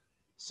treatment,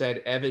 said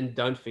Evan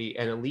Dunphy,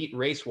 an elite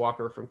race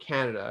walker from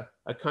Canada,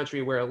 a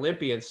country where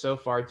Olympians so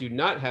far do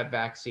not have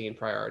vaccine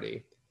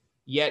priority.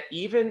 Yet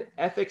even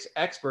ethics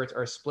experts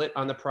are split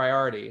on the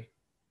priority,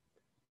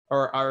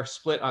 or are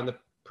split on the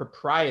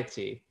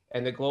propriety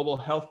and the global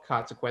health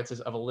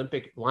consequences of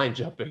Olympic line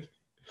jumping.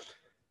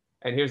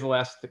 And here's the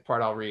last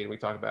part I'll read. We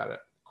talk about it.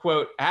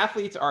 Quote,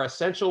 athletes are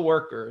essential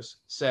workers,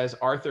 says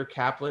Arthur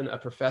Kaplan, a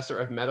professor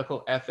of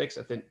medical ethics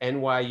at the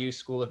NYU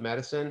School of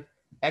Medicine,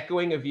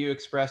 echoing a view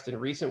expressed in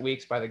recent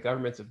weeks by the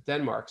governments of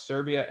Denmark,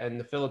 Serbia, and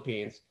the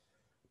Philippines,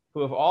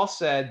 who have all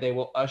said they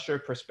will usher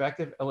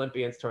prospective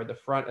Olympians toward the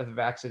front of the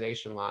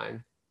vaccination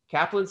line.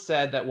 Kaplan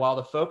said that while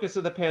the focus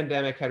of the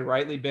pandemic had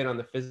rightly been on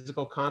the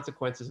physical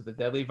consequences of the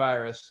deadly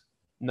virus,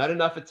 not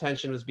enough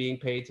attention was being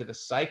paid to the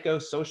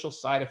psychosocial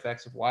side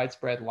effects of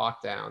widespread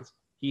lockdowns.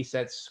 He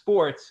said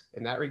sports,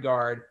 in that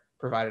regard,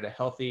 provided a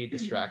healthy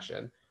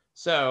distraction.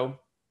 So,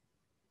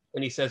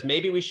 and he says,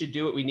 maybe we should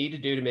do what we need to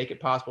do to make it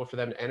possible for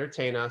them to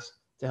entertain us,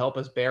 to help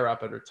us bear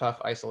up under tough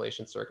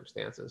isolation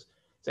circumstances.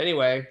 So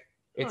anyway,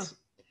 it's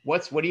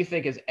what do you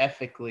think is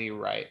ethically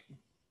right?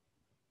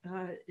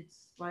 It's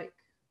like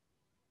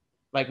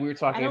we were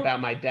talking about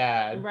my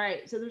dad.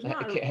 Right. So there's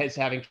not is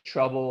having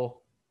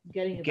trouble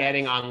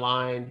getting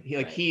online.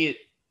 He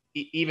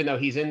even though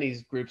he's in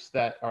these groups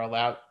that are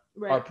allowed,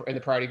 are in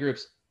the priority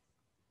groups,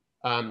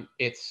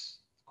 it's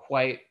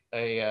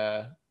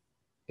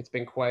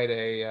been quite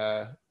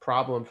a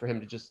problem for him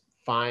to just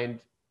find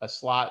a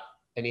slot,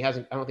 and I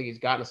don't think he's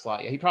gotten a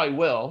slot yet. He probably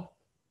will,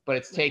 but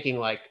it's taking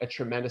like a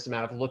tremendous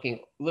amount of looking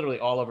literally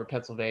all over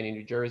Pennsylvania,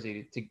 New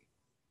Jersey to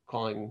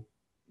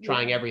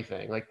trying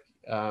everything.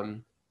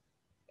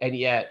 And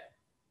yet,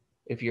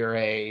 if you're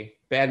a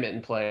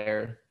badminton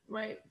player,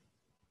 right,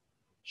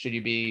 should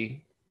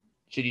you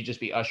just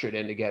be ushered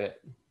in to get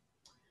it?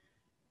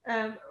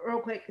 Real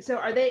quick. So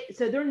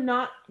they're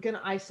not going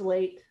to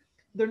isolate.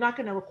 They're not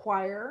going to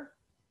require.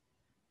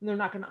 They're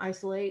not going to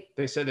isolate.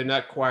 They said they're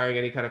not requiring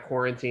any kind of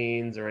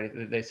quarantines or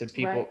anything. They said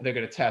they're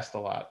going to test a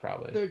lot,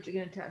 probably. They're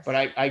going to test. But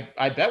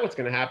I bet what's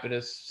going to happen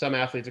is some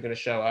athletes are going to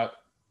show up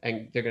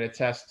and they're going to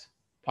test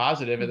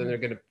positive, and then they're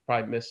going to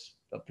probably miss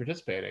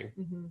participating.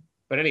 Mm-hmm.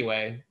 But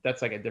anyway,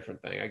 that's like a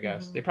different thing, I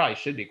guess. Mm-hmm. They probably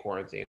should be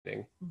quarantining.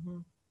 Mm-hmm.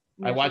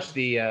 I watched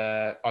the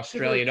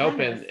Australian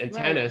Open in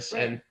tennis,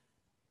 and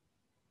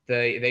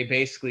they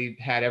basically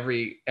had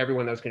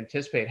everyone that was going to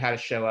participate had to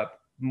show up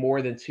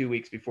more than 2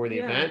 weeks before the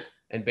event.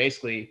 And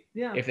basically,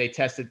 if they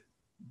tested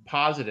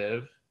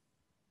positive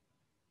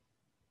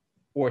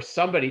or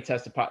somebody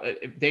tested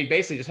positive, they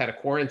basically just had a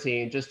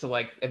quarantine just to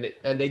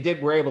and they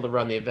were able to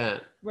run the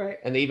event. Right.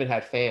 And they even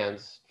had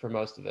fans for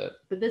most of it.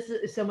 But this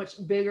is so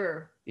much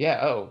bigger. Yeah.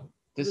 Oh,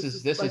 this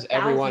is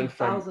everyone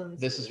from,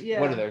 this is,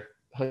 what are there,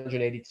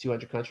 180 to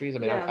 200 countries? I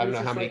mean, I don't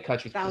know how many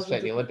countries participate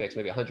in the Olympics,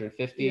 maybe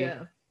 150.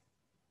 Yeah.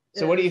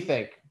 So what do you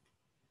think?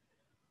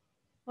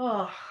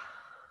 Oh,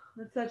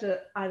 that's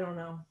I don't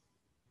know.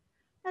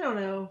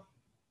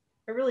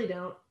 I really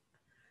don't.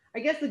 I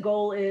guess the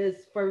goal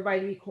is for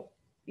everybody to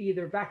be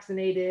either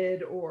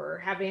vaccinated or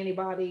have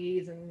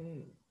antibodies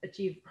and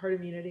achieve herd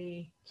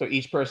immunity. So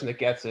each person that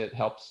gets it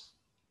helps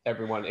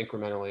everyone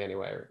incrementally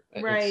anyway,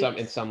 right?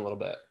 In some little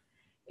bit.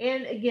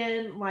 And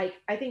again,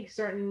 I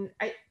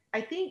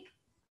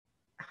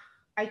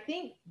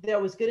think there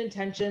was good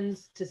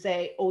intentions to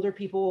say older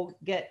people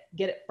get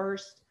it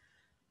first,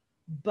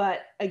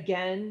 but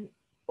again,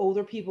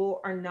 older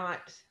people are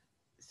not,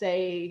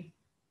 say,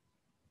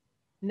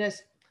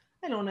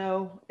 I don't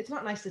know. It's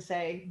not nice to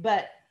say,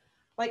 but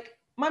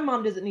my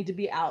mom doesn't need to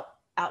be out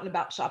and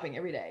about shopping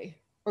every day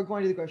or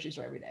going to the grocery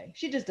store every day.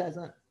 She just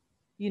doesn't,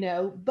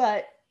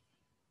 but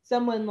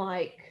someone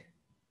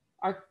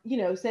our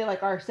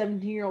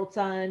 17-year-old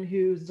son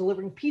who's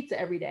delivering pizza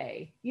every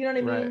day, you know what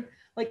I mean?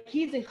 Right.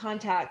 He's in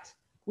contact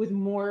with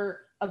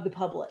more of the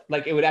public.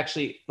 Like it would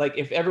actually, like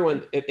if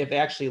everyone, if they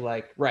actually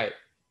like, right,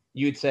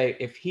 you'd say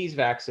if he's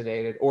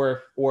vaccinated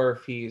or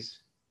if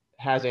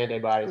has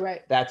antibodies,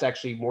 right, that's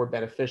actually more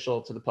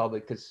beneficial to the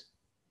public because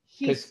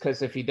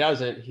if he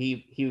doesn't,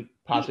 he would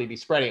possibly be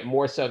spreading it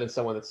more so than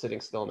someone that's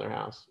sitting still in their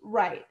house.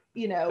 Right.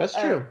 You know, that's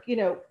true. You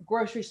know,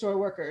 grocery store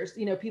workers,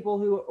 you know, people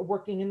who are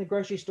working in the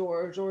grocery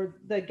stores or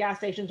the gas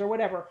stations or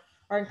whatever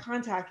are in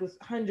contact with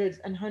hundreds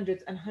and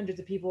hundreds and hundreds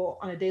of people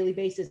on a daily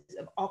basis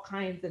of all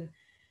kinds. And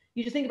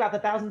you just think about the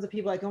thousands of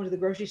people that go into the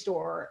grocery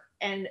store,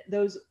 and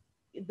those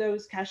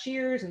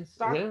cashiers and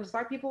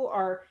stock people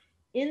are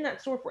in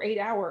that store for 8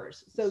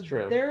 hours. So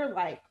they're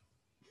like,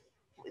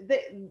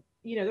 they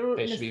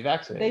should be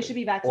vaccinated. They should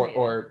be vaccinated,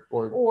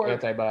 or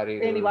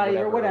antibodies,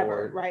 or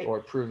whatever, right? Or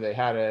prove they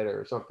had it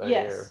or something.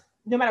 Yes,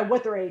 no matter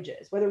what their age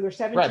is, whether they're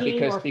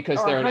 17, right?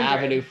 Because they're 100. An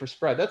avenue for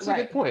spread. That's a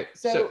good point.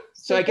 So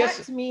I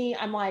guess to me,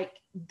 I'm like,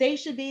 they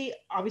should be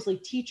obviously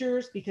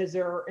teachers because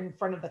they're in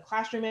front of the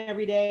classroom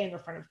every day and they're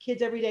in front of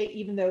kids every day,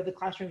 even though the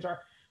classrooms are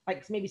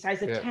like maybe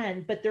size of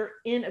 10, but they're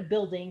in a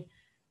building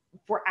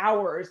for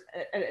hours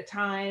at a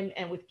time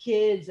and with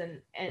kids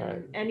and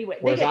anyway.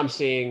 Whereas I'm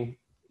seeing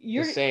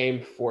the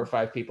same 4 or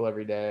 5 people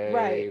every day,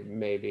 right?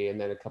 Maybe,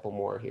 and then a couple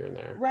more here and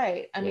there.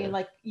 Right. I mean,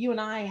 like you and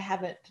I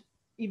haven't,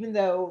 even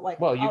though like.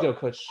 Well, you go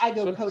coach. I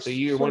go coach. So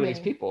you're one of these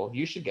people.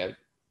 You should get it.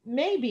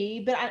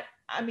 Maybe, but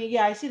I mean,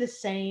 yeah, I see the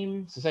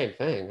same. It's the same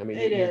thing. I mean,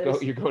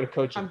 you're going to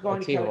coach a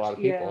team of a lot of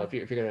people. Yeah. If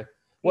you're gonna.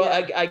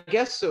 Well, I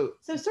guess so.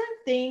 So certain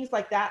things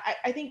like that,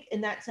 I think in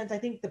that sense, I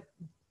think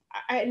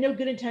I had no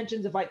good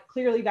intentions of like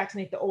clearly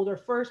vaccinate the older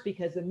first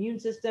because the immune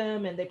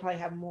system and they probably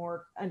have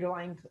more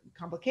underlying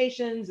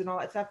complications and all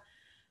that stuff.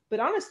 But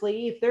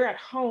honestly, if they're at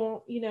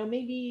home, you know,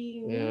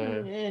 maybe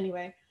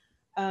anyway.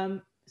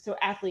 So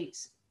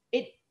athletes,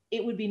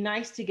 it would be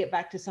nice to get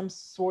back to some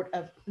sort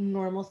of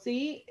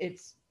normalcy.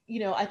 It's, you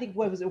know, I think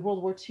what was it,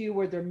 World War II,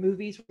 where their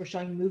movies were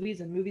showing movies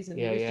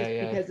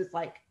because it's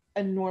like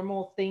a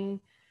normal thing,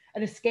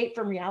 an escape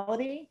from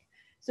reality.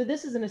 So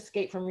this is an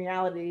escape from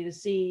reality to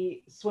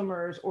see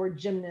swimmers or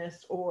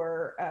gymnasts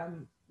or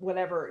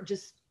whatever,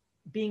 just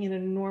being in a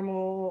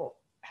normal,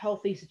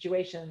 healthy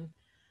situation.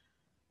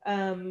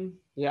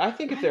 I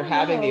think if they're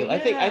having I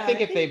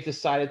think if they've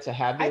decided to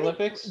have the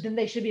Olympics, then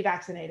they should be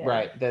vaccinated.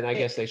 Right. Then I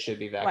guess they should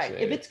be vaccinated.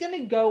 Right. If it's going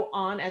to go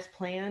on as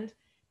planned,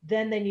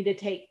 then they need to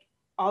take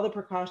all the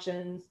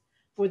precautions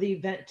for the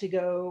event to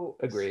go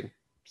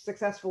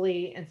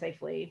successfully and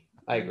safely.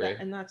 I agree.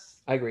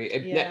 I agree.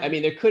 I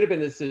mean, there could have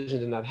been a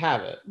decision to not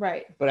have it.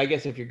 Right. But I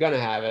guess if you're going to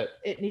have it,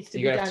 it needs to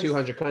be you're going to have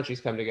 200 countries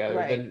come together,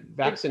 then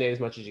vaccinate as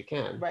much as you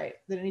can. Right.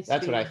 Then it needs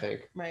That's what I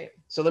think. Right.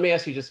 So let me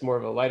ask you just more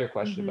of a lighter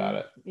question about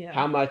it. Yeah.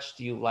 How much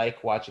do you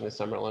like watching the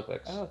Summer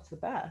Olympics? Oh, it's the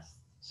best.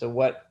 So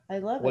I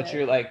love what's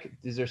your like,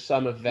 is there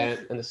some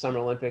event in the Summer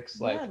Olympics?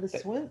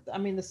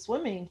 The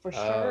swimming for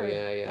sure. Oh,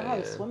 yeah.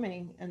 The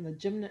swimming and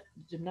the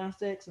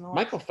gymnastics and all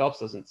Michael Phelps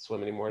doesn't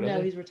swim anymore, does he?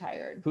 No, he's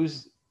retired.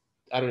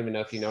 I don't even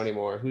know if you know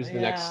anymore. Who's the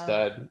next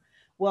stud?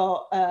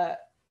 Well,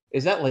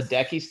 is that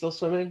Ledecky still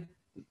swimming?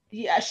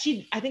 Yeah,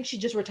 I think she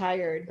just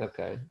retired.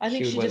 Okay. I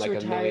think she just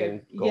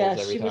retired. Yeah,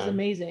 she was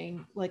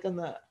amazing. Like in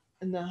the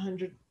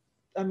 100,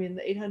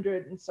 the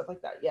 800 and stuff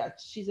like that. Yeah,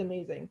 she's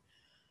amazing.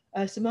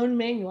 Simone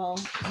Manuel,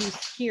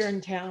 who's here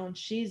in town,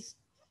 she's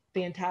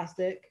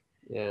fantastic.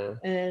 Yeah.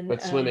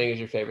 But swimming is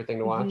your favorite thing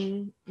to watch?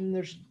 Mm-hmm. And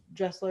there's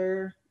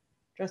Dressler,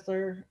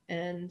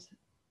 and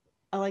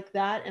I like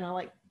that, and I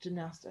like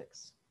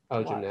gymnastics.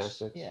 Oh,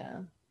 gymnastics.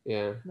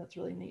 Yeah. That's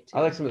really neat too.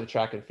 I like some of the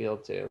track and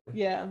field too.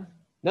 Yeah.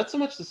 Not so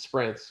much the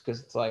sprints,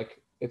 because it's like,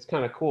 it's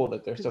kind of cool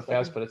that they're so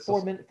fast, but it's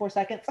 4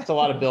 seconds. It's a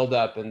lot of build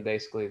up, and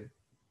basically,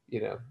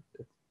 you know,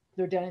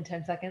 they're done in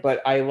 10 seconds.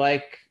 But I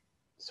like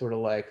sort of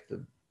like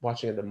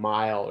watching the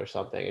mile or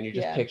something, and you're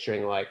just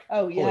picturing like,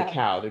 holy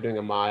cow, they're doing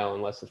a mile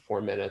in less than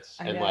 4 minutes.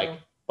 And like,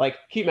 can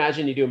you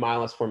imagine you do a mile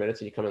in less than 4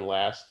 minutes and you come in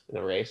last in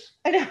a race?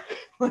 I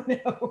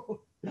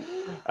know.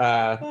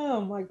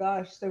 Oh my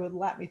gosh, they would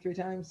lap me 3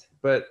 times.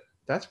 But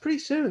that's pretty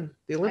soon,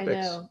 the Olympics.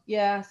 I know.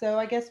 Yeah, so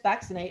I guess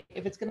vaccinate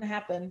if it's going to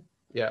happen.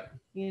 Yeah.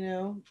 You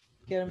know,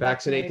 get them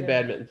vaccinate the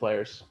badminton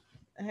players.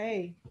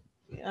 Hey,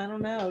 I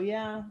don't know.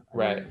 Yeah.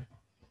 Right.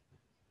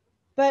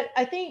 But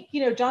I think,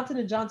 you know,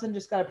 Johnson & Johnson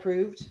just got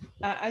approved.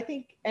 I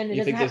think, and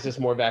you think there's just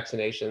more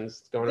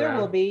vaccinations going around?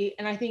 There will be,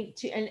 and I think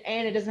and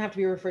it doesn't have to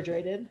be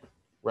refrigerated.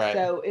 Right.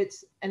 So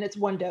it's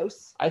 1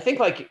 dose. I think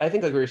like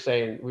we were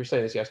saying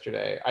this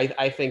yesterday.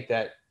 I think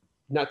that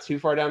not too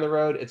far down the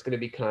road, it's going to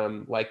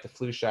become like the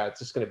flu shot. It's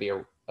just going to be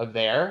a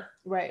there.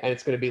 Right. And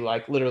it's going to be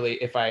like literally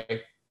if I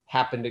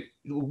happen to,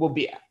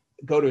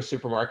 go to a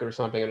supermarket or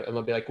something and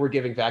they'll be like, we're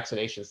giving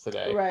vaccinations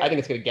today. Right. I think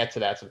it's going to get to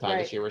that sometime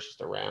this year where it's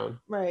just around.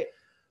 Right.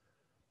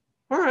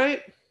 All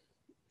right.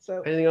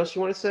 So anything else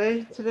you want to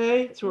say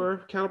today to our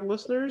accountable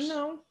listeners?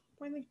 No,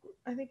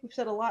 I think we've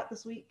said a lot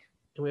this week.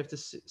 And we have to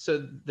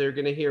so they're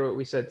going to hear what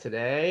we said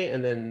today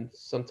and then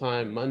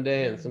sometime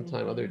Monday and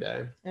sometime other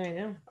day. I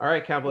know. All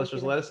right, accountable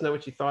listeners, let us know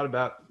what you thought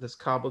about this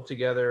cobbled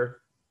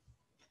together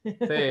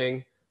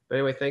thing. But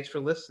anyway, thanks for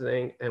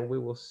listening, and we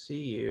will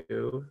see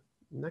you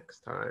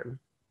next time.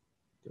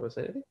 Do you want to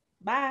say anything?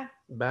 Bye.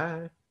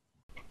 Bye.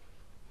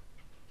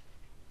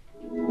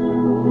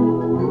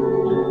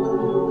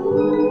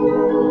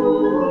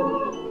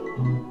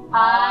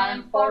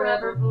 I'm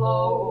forever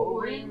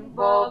blowing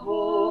bubbles,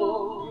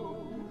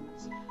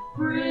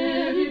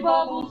 pretty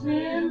bubbles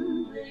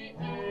in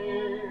the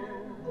air.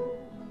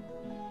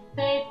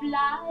 They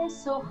fly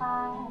so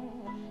high,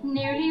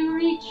 nearly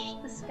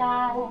reach the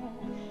sky.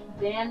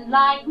 Then,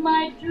 like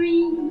my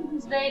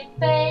dreams, they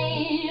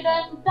fade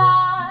and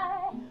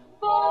die.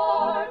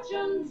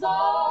 Fortune's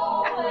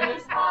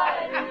always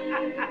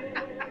hiding.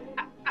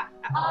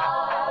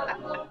 I've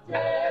looked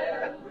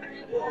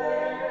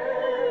everywhere.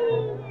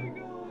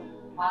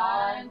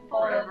 I'm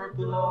forever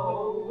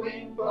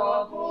blowing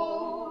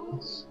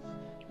bubbles,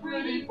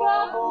 pretty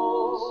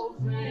bubbles